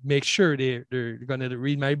make sure they're gonna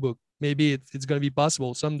read my book. Maybe it's gonna be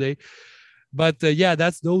possible someday. But yeah,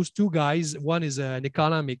 that's those two guys. One is an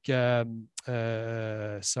economic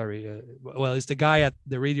well, it's the guy at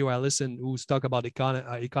the radio I listen who's talk about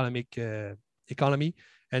economy,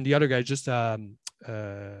 and the other guy just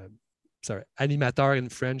animateur in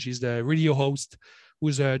French. He's the radio host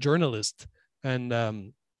who's a journalist,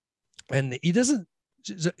 and he doesn't.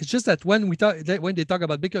 It's just that when they talk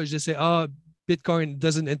about Bitcoin, they say, "Oh, Bitcoin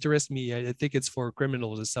doesn't interest me. I think it's for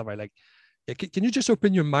criminals and stuff." I like. Can you just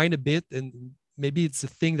open your mind a bit, and maybe it's a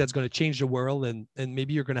thing that's going to change the world, and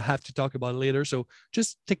maybe you're going to have to talk about it later. So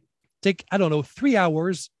just take I don't know 3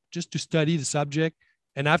 hours just to study the subject,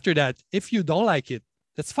 and after that, if you don't like it,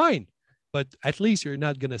 that's fine. But at least you're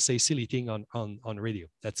not going to say silly thing on radio.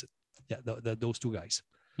 That's it. Yeah, those two guys.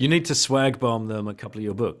 You need to swag bomb them a couple of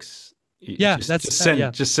your books. Just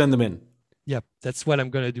send them in. Yeah, that's what I'm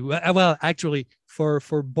gonna do. Well, actually, for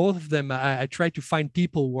both of them, I try to find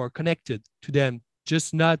people who are connected to them,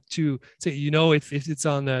 just not to say, if it's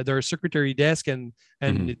on their secretary desk and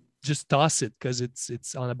it, just toss it because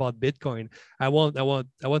it's on about Bitcoin. I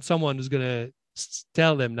want someone who's gonna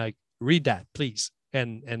tell them like, read that, please,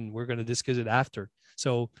 and we're gonna discuss it after.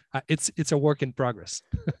 So it's a work in progress.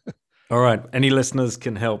 All right. Any listeners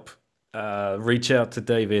can help. Reach out to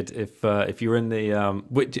David if you're in the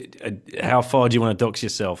how far do you want to dox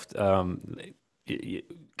yourself?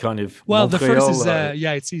 Kind of. Well, the first is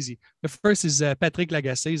it's easy. The first is Patrick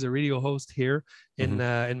Lagacé, is a radio host here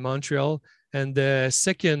in Montreal, and the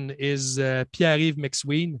second is Pierre-Yves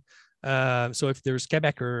McSween. So if there's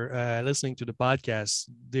Quebecer listening to the podcast,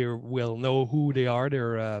 they will know who they are.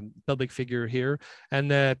 They're a public figure here. And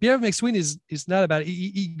Pierre McSween is not about it.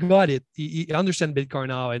 He got it. He understands Bitcoin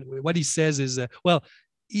now. And what he says is,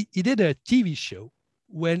 he did a TV show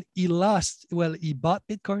when he bought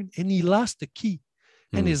Bitcoin and he lost the key.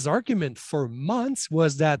 And his argument for months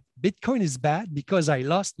was that Bitcoin is bad because I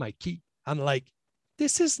lost my key. I'm like,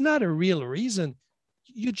 this is not a real reason.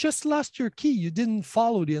 You just lost your key. You didn't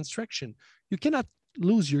follow the instruction. You cannot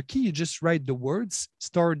lose your key. You just write the words,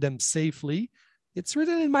 store them safely. It's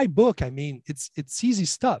written in my book. I mean, it's easy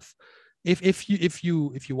stuff. If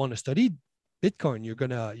you want to study Bitcoin,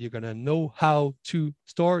 you're gonna know how to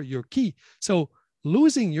store your key. So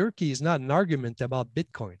losing your key is not an argument about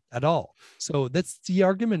Bitcoin at all. So that's the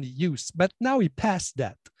argument he used. But now he passed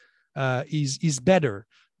that. He's better.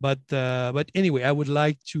 But anyway, I would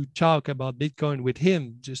like to talk about Bitcoin with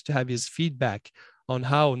him just to have his feedback on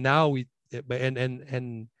how now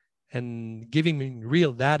and giving me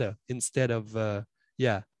real data instead of the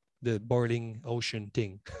boiling ocean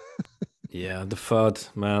thing. Yeah, the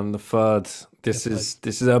FUD, man, the FUD. This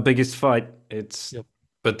is our biggest fight.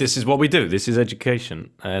 But this is what we do. This is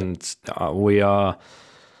education, and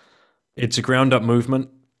it's a ground up movement.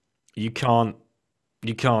 You can't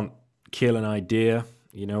kill an idea.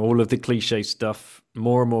 All of the cliche stuff,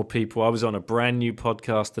 more and more people. I was on a brand new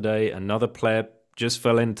podcast today. Another player just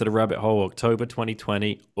fell into the rabbit hole, October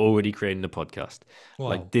 2020, already creating the podcast. Wow.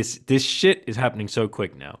 Like this shit is happening so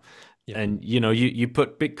quick now. Yeah. And, you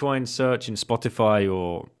put Bitcoin search in Spotify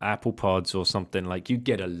or Apple Pods or something, like you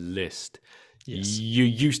get a list. Yes. You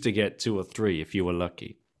used to get 2 or 3 if you were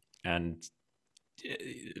lucky. And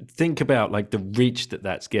think about like the reach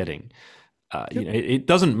that's getting. It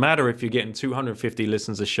doesn't matter if you're getting 250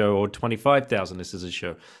 listens a show or 25,000 listens a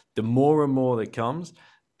show. The more and more that comes,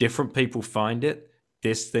 different people find it.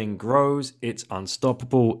 This thing grows. It's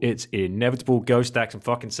unstoppable. It's inevitable. Go Stacks and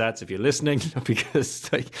fucking Sats if you're listening, because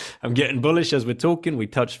I'm getting bullish as we're talking. We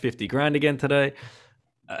touched 50 grand again today.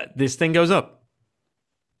 This thing goes up.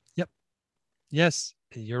 Yep. Yes,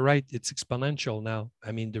 you're right. It's exponential now.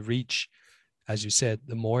 I mean, the reach, as you said,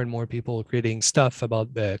 the more and more people creating stuff about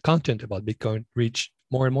content about Bitcoin reach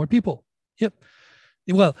more and more people. Yep.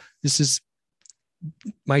 Well, this is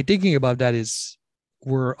my thinking about that is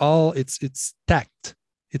it's tact.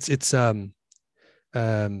 It's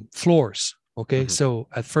floors. Okay. So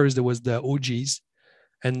at first there was the OGs,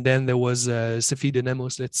 and then there was Sophie de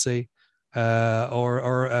Nemos, let's say,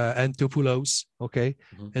 or Antopoulos. Okay.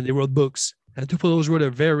 And they wrote books. Antopoulos wrote a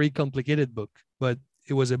very complicated book, but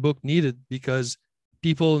it was a book needed because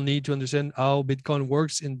people need to understand how Bitcoin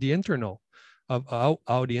works in the internal of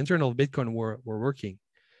how the internal Bitcoin were working.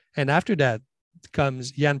 And after that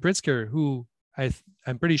comes Jan Pritzker, who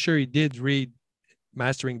I'm pretty sure he did read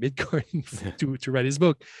Mastering Bitcoin to write his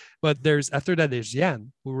book. But after that, there's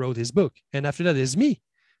Jan, who wrote his book. And after that, there's me,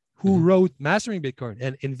 who wrote Mastering Bitcoin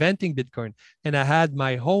and Inventing Bitcoin. And I had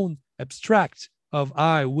my own abstract of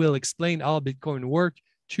I will explain how Bitcoin work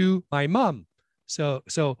to my mom. So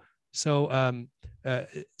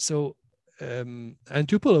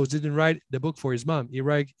Antopoulos didn't write the book for his mom. He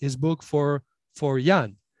wrote his book for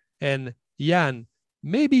Jan, and Jan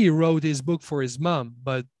maybe he wrote his book for his mom,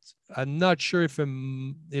 but I'm not sure if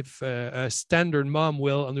a standard mom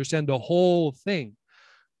will understand the whole thing.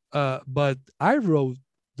 But I read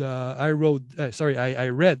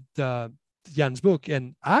Jan's book,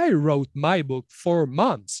 and I wrote my book for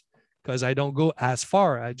moms because I don't go as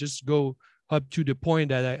far. I just go up to the point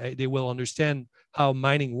that they will understand how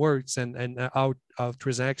mining works and how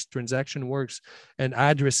transaction works and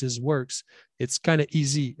addresses works. It's kind of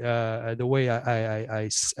easy the way I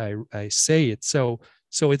say it. So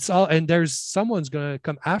it's all, and there's someone's gonna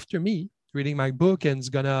come after me reading my book and is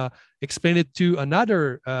gonna explain it to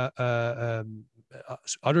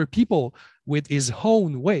other people with his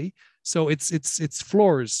own way. So it's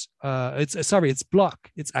floors. It's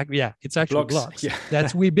block. It's actually blocks Yeah.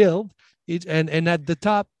 that we build. And at the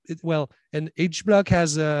top, and each block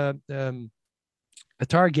has a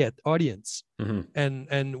target audience,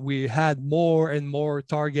 and we had more and more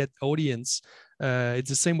target audience. It's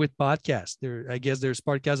the same with podcasts. I guess there's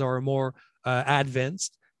podcasts that are more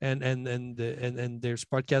advanced, and there's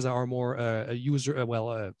podcasts that are more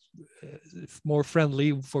more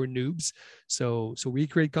friendly for noobs. So we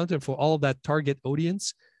create content for all of that target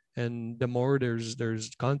audience, and the more there's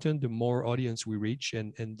content, the more audience we reach,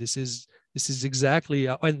 and this is exactly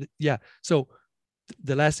So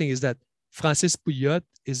the last thing is that Francis Pouliot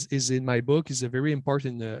is in my book. Is a very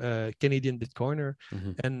important Canadian Bitcoiner,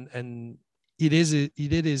 and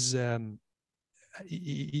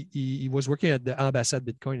he was working at the Ambassade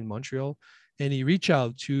Bitcoin in Montreal, and he reached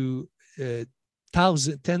out to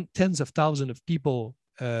tens of thousands of people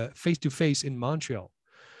face to face in Montreal.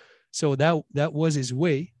 So that was his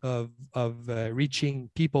way of reaching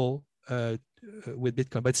people with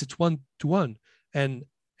Bitcoin, but it's 1-to-1. And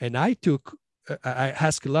I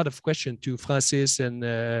asked a lot of questions to Francis, and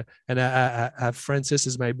I have Francis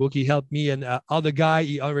as my book. He helped me, and other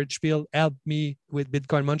guy, Ulrich Spiel, helped me with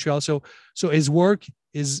Bitcoin Montreal. So his work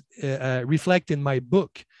is reflected in my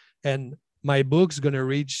book, and my book's gonna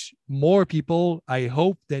reach more people, I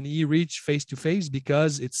hope, than he reached face to face,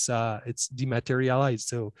 because it's dematerialized.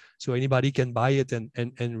 So anybody can buy it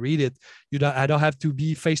and read it. I don't have to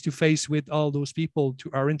be face to face with all those people to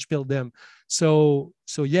orange pill them. So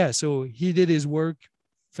he did his work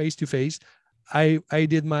face to face. I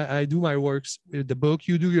do my works with the book.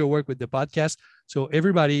 You do your work with the podcast. So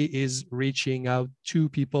everybody is reaching out to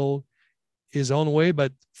people his own way,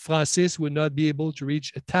 but Francis would not be able to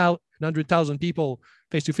reach 100,000 people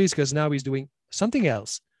face to face, because now he's doing something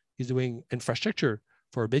else. He's doing infrastructure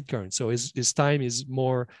for Bitcoin. So his time is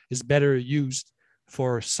better used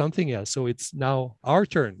for something else. So it's now our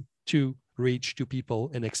turn to reach to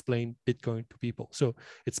people and explain Bitcoin to people. So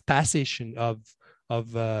it's passation of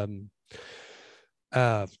the,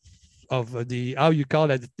 how you call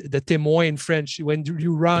that, the témoin in French, when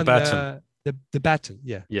you run the baton. The baton,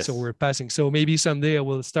 yeah. Yes. So we're passing. So maybe someday I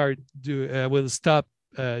will stop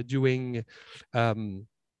doing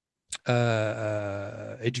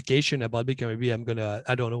education about Bitcoin. Maybe I'm gonna,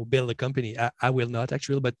 I don't know, build a company. I will not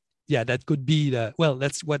actually, but yeah, that could be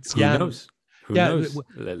that's what's Who Jan. knows? Who Yeah, knows?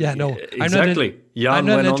 Yeah, no, Exactly. I'm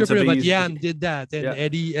not an entrepreneur, but these... Jan did that, and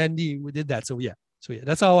Andy did that. So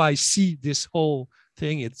that's how I see this whole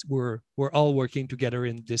thing. It's we're all working together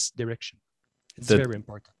in this direction. It's very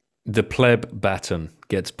important. The pleb baton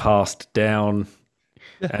gets passed down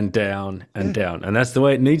and down and down, and that's the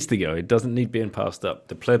way it needs to go. It doesn't need being passed up.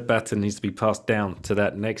 The pleb baton needs to be passed down to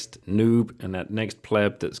that next noob and that next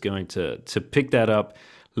pleb that's going to pick that up,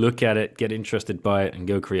 look at it, get interested by it, and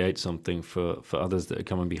go create something for others that are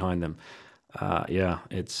coming behind them.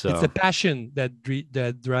 It's the passion that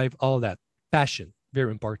drive all that. Passion,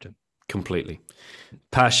 very important. Completely.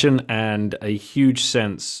 Passion and a huge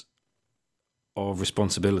sense of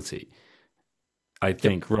responsibility, I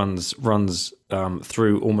think, runs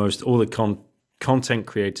through almost all the content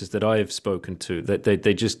creators that I have spoken to. That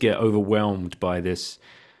they just get overwhelmed by this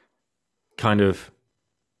kind of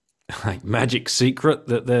like magic secret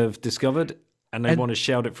that they've discovered, and they want to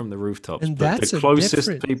shout it from the rooftops. And but the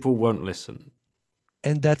closest people won't listen.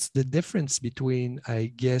 And that's the difference between,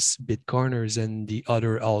 I guess, Bitcoiners and the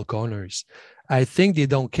other altcoiners. I think they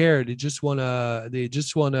don't care. They just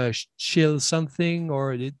wanna chill something,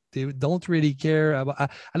 or they don't really care about.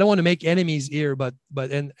 I don't want to make enemies here, but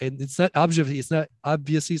and it's not obviously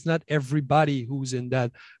it's not everybody who's in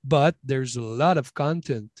that. But there's a lot of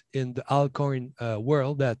content in the altcoin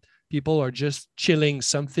world that people are just chilling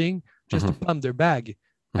something just to pump their bag.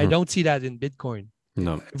 I don't see that in Bitcoin.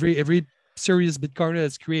 No. Every serious Bitcoiner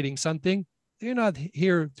that's creating something, they're not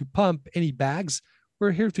here to pump any bags.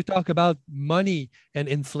 We're here to talk about money and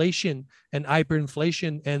inflation and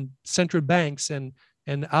hyperinflation and central banks and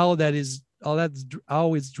how that is that's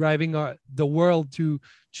always driving the world to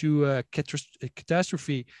a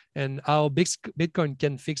catastrophe, and how Bitcoin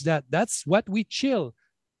can fix that. That's what we chill.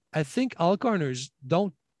 I think altcoiners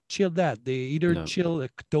don't chill that. They either No. chill a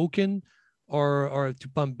token or to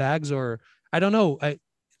pump bags, or I don't know.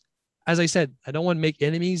 As I said, I don't want to make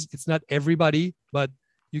enemies. It's not everybody, but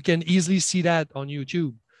you can easily see that on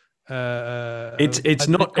YouTube. It's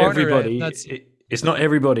not everybody. It's not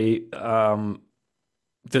everybody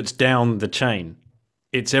that's down the chain.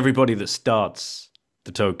 It's everybody that starts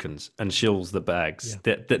the tokens and shills the bags.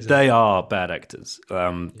 That exactly. They are bad actors.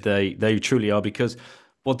 They truly are, because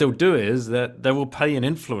what they'll do is that they will pay an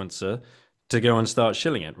influencer to go and start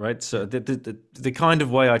shilling it, right? So the kind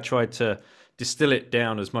of way I try to distill it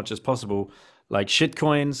down as much as possible, like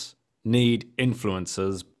shitcoins need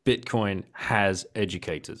influencers, Bitcoin has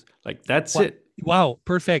educators. Like that's it. Wow,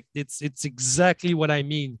 perfect. It's exactly what I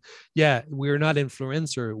mean. Yeah, we're not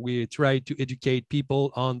influencer. We try to educate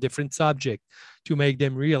people on different subjects to make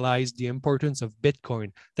them realize the importance of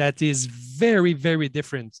Bitcoin. That is very, very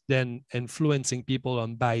different than influencing people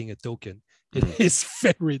on buying a token. It is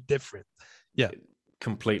very different. Yeah,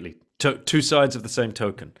 completely. Two sides of the same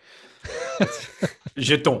token.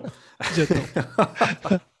 Jeton.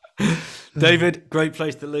 David, great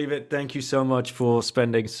place to leave it. Thank you so much for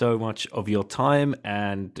spending so much of your time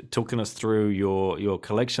and talking us through your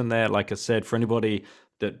collection there. Like I said, for anybody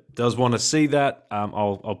that does want to see that,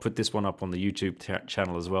 I'll put this one up on the YouTube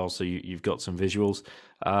channel as well, so you've got some visuals.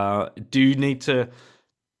 Do you need to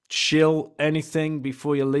shill anything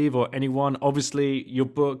before you leave, or anyone? Obviously, your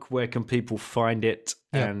book, where can people find it?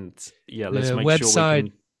 Yeah. And let's make sure we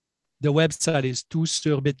can... The website is Tout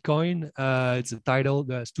sur Bitcoin. It's the title,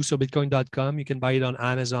 toutsurbitcoin.com. You can buy it on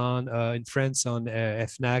Amazon, in France on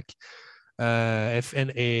FNAC,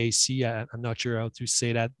 FNAC. I'm not sure how to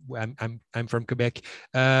say that. I'm from Quebec.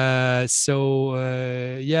 My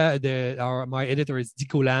editor is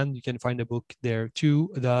Dicoland. You can find the book there too.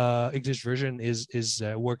 The English version is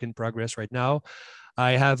a work in progress right now.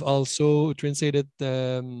 I have also translated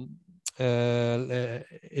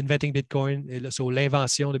Inventing Bitcoin, so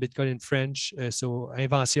l'invention de Bitcoin in French, so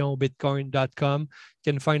inventionbitcoin.com. You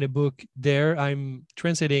can find a book there. I'm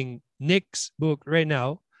translating Nick's book right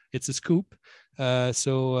now. It's a scoop.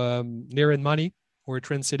 Layer and Money, we're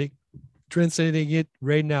translating it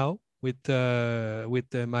right now with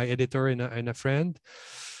my editor and a friend.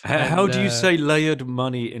 How do you say layered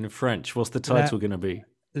money in French? What's the title going to be?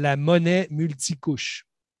 La monnaie multicouche.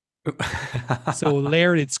 So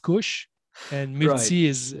layered, it's couche, and multi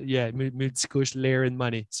is multicouche, layer and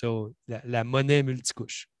money. So la monnaie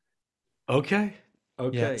multicouche. Okay.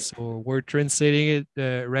 Yeah, so we're translating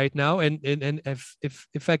it right now, and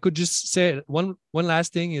if I could just say one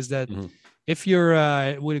last thing is that if you're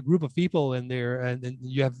with a group of people and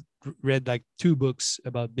you have read like 2 books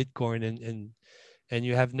about Bitcoin and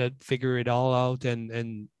you have not figured it all out,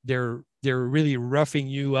 and they're really roughing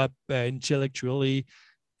you up intellectually,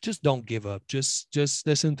 just don't give up. Just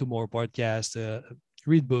listen to more podcasts,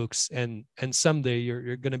 read books, and someday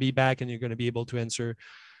you're going to be back and you're going to be able to answer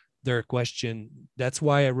their question. That's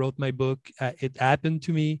why I wrote my book. It happened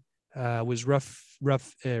to me. I was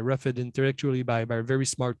roughed intellectually by very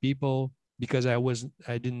smart people because I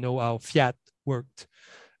didn't know how fiat worked.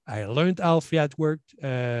 I learned how fiat worked.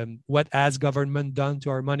 What has government done to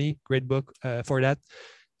our money? Great book for that.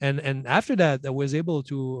 And after that, I was able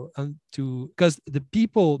to because the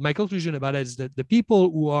people. My conclusion about it is that the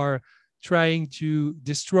people who are trying to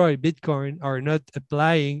destroy Bitcoin are not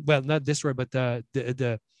applying. Well, not destroy, but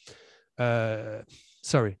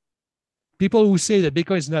people who say that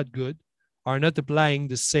Bitcoin is not good are not applying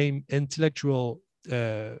the same intellectual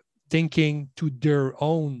thinking to their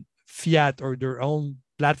own fiat or their own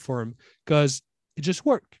platform, because it just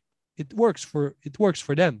works. It works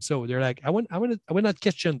for them. So they're like, I will not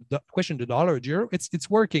question the dollar or euro. It's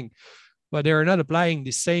working, but they are not applying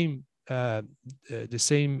the same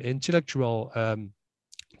intellectual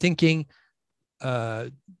thinking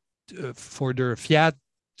for their fiat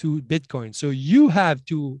to Bitcoin. So you have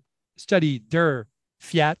to study their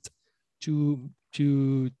fiat to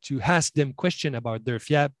ask them question about their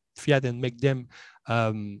fiat and make them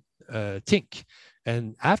think.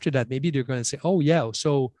 And after that, maybe they're going to say, oh yeah,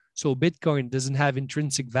 so Bitcoin doesn't have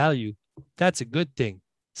intrinsic value. That's a good thing.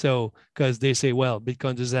 So because they say, well,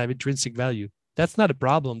 Bitcoin doesn't have intrinsic value. That's not a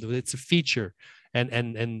problem, though. It's a feature,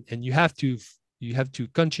 and you have to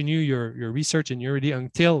continue your research and your idea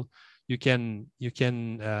until you can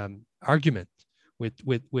argument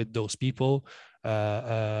with those people.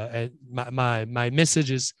 And my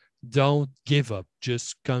message is, don't give up.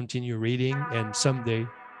 Just continue reading, and someday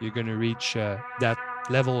you're going to reach that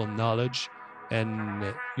level of knowledge,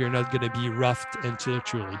 and you're not going to be roughed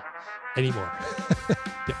intellectually anymore.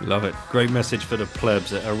 Love it. Great message for the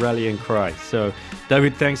plebs, a rallying cry. So,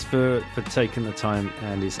 David, thanks for taking the time,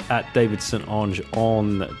 and it's at David St. Onge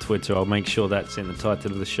on Twitter. I'll make sure that's in the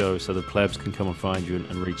title of the show so the plebs can come and find you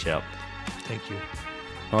and reach out. Thank you.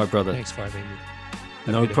 All right, brother. Thanks for having me.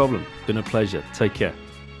 No problem. Been a pleasure. Take care.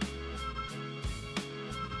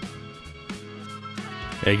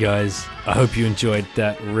 Hey guys, I hope you enjoyed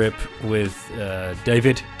that rip with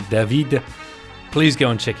David. Please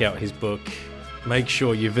go and check out his book. Make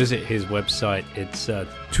sure you visit his website. It's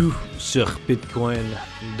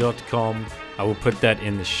toutsurbitcoin.com. I will put that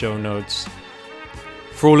in the show notes.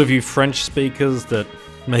 For all of you French speakers that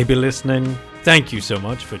may be listening, thank you so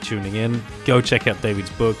much for tuning in. Go check out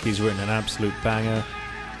David's book. He's written an absolute banger.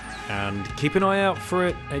 And keep an eye out for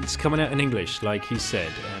it. It's coming out in English, like he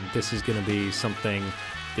said. And this is going to be something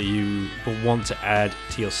that you will want to add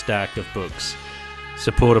to your stack of books.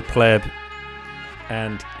 Support a pleb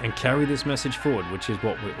and carry this message forward, which is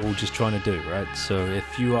what we're all just trying to do, right? So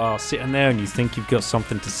if you are sitting there and you think you've got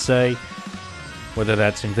something to say, whether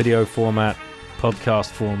that's in video format,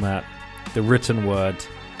 podcast format, the written word,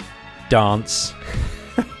 dance,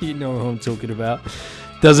 you know what I'm talking about.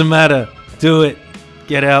 Doesn't matter. Do it.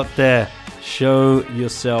 Get out there. Show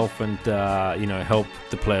yourself and, help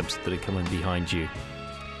the plebs that are coming behind you.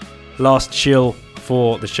 Last chill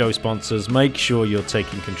for the show sponsors. Make sure you're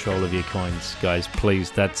taking control of your coins, guys.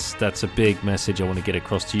 Please. That's a big message I want to get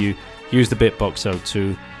across to you. Use the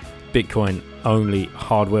BitBox02 Bitcoin only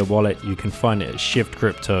hardware wallet. You can find it at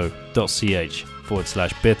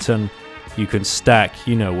shiftcrypto.ch/bitten. You can stack,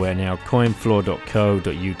 you know where now,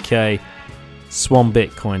 coinfloor.co.uk,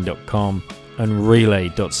 swanbitcoin.com, and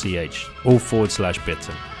relay.ch, all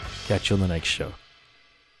 /bitten. Catch you on the next show.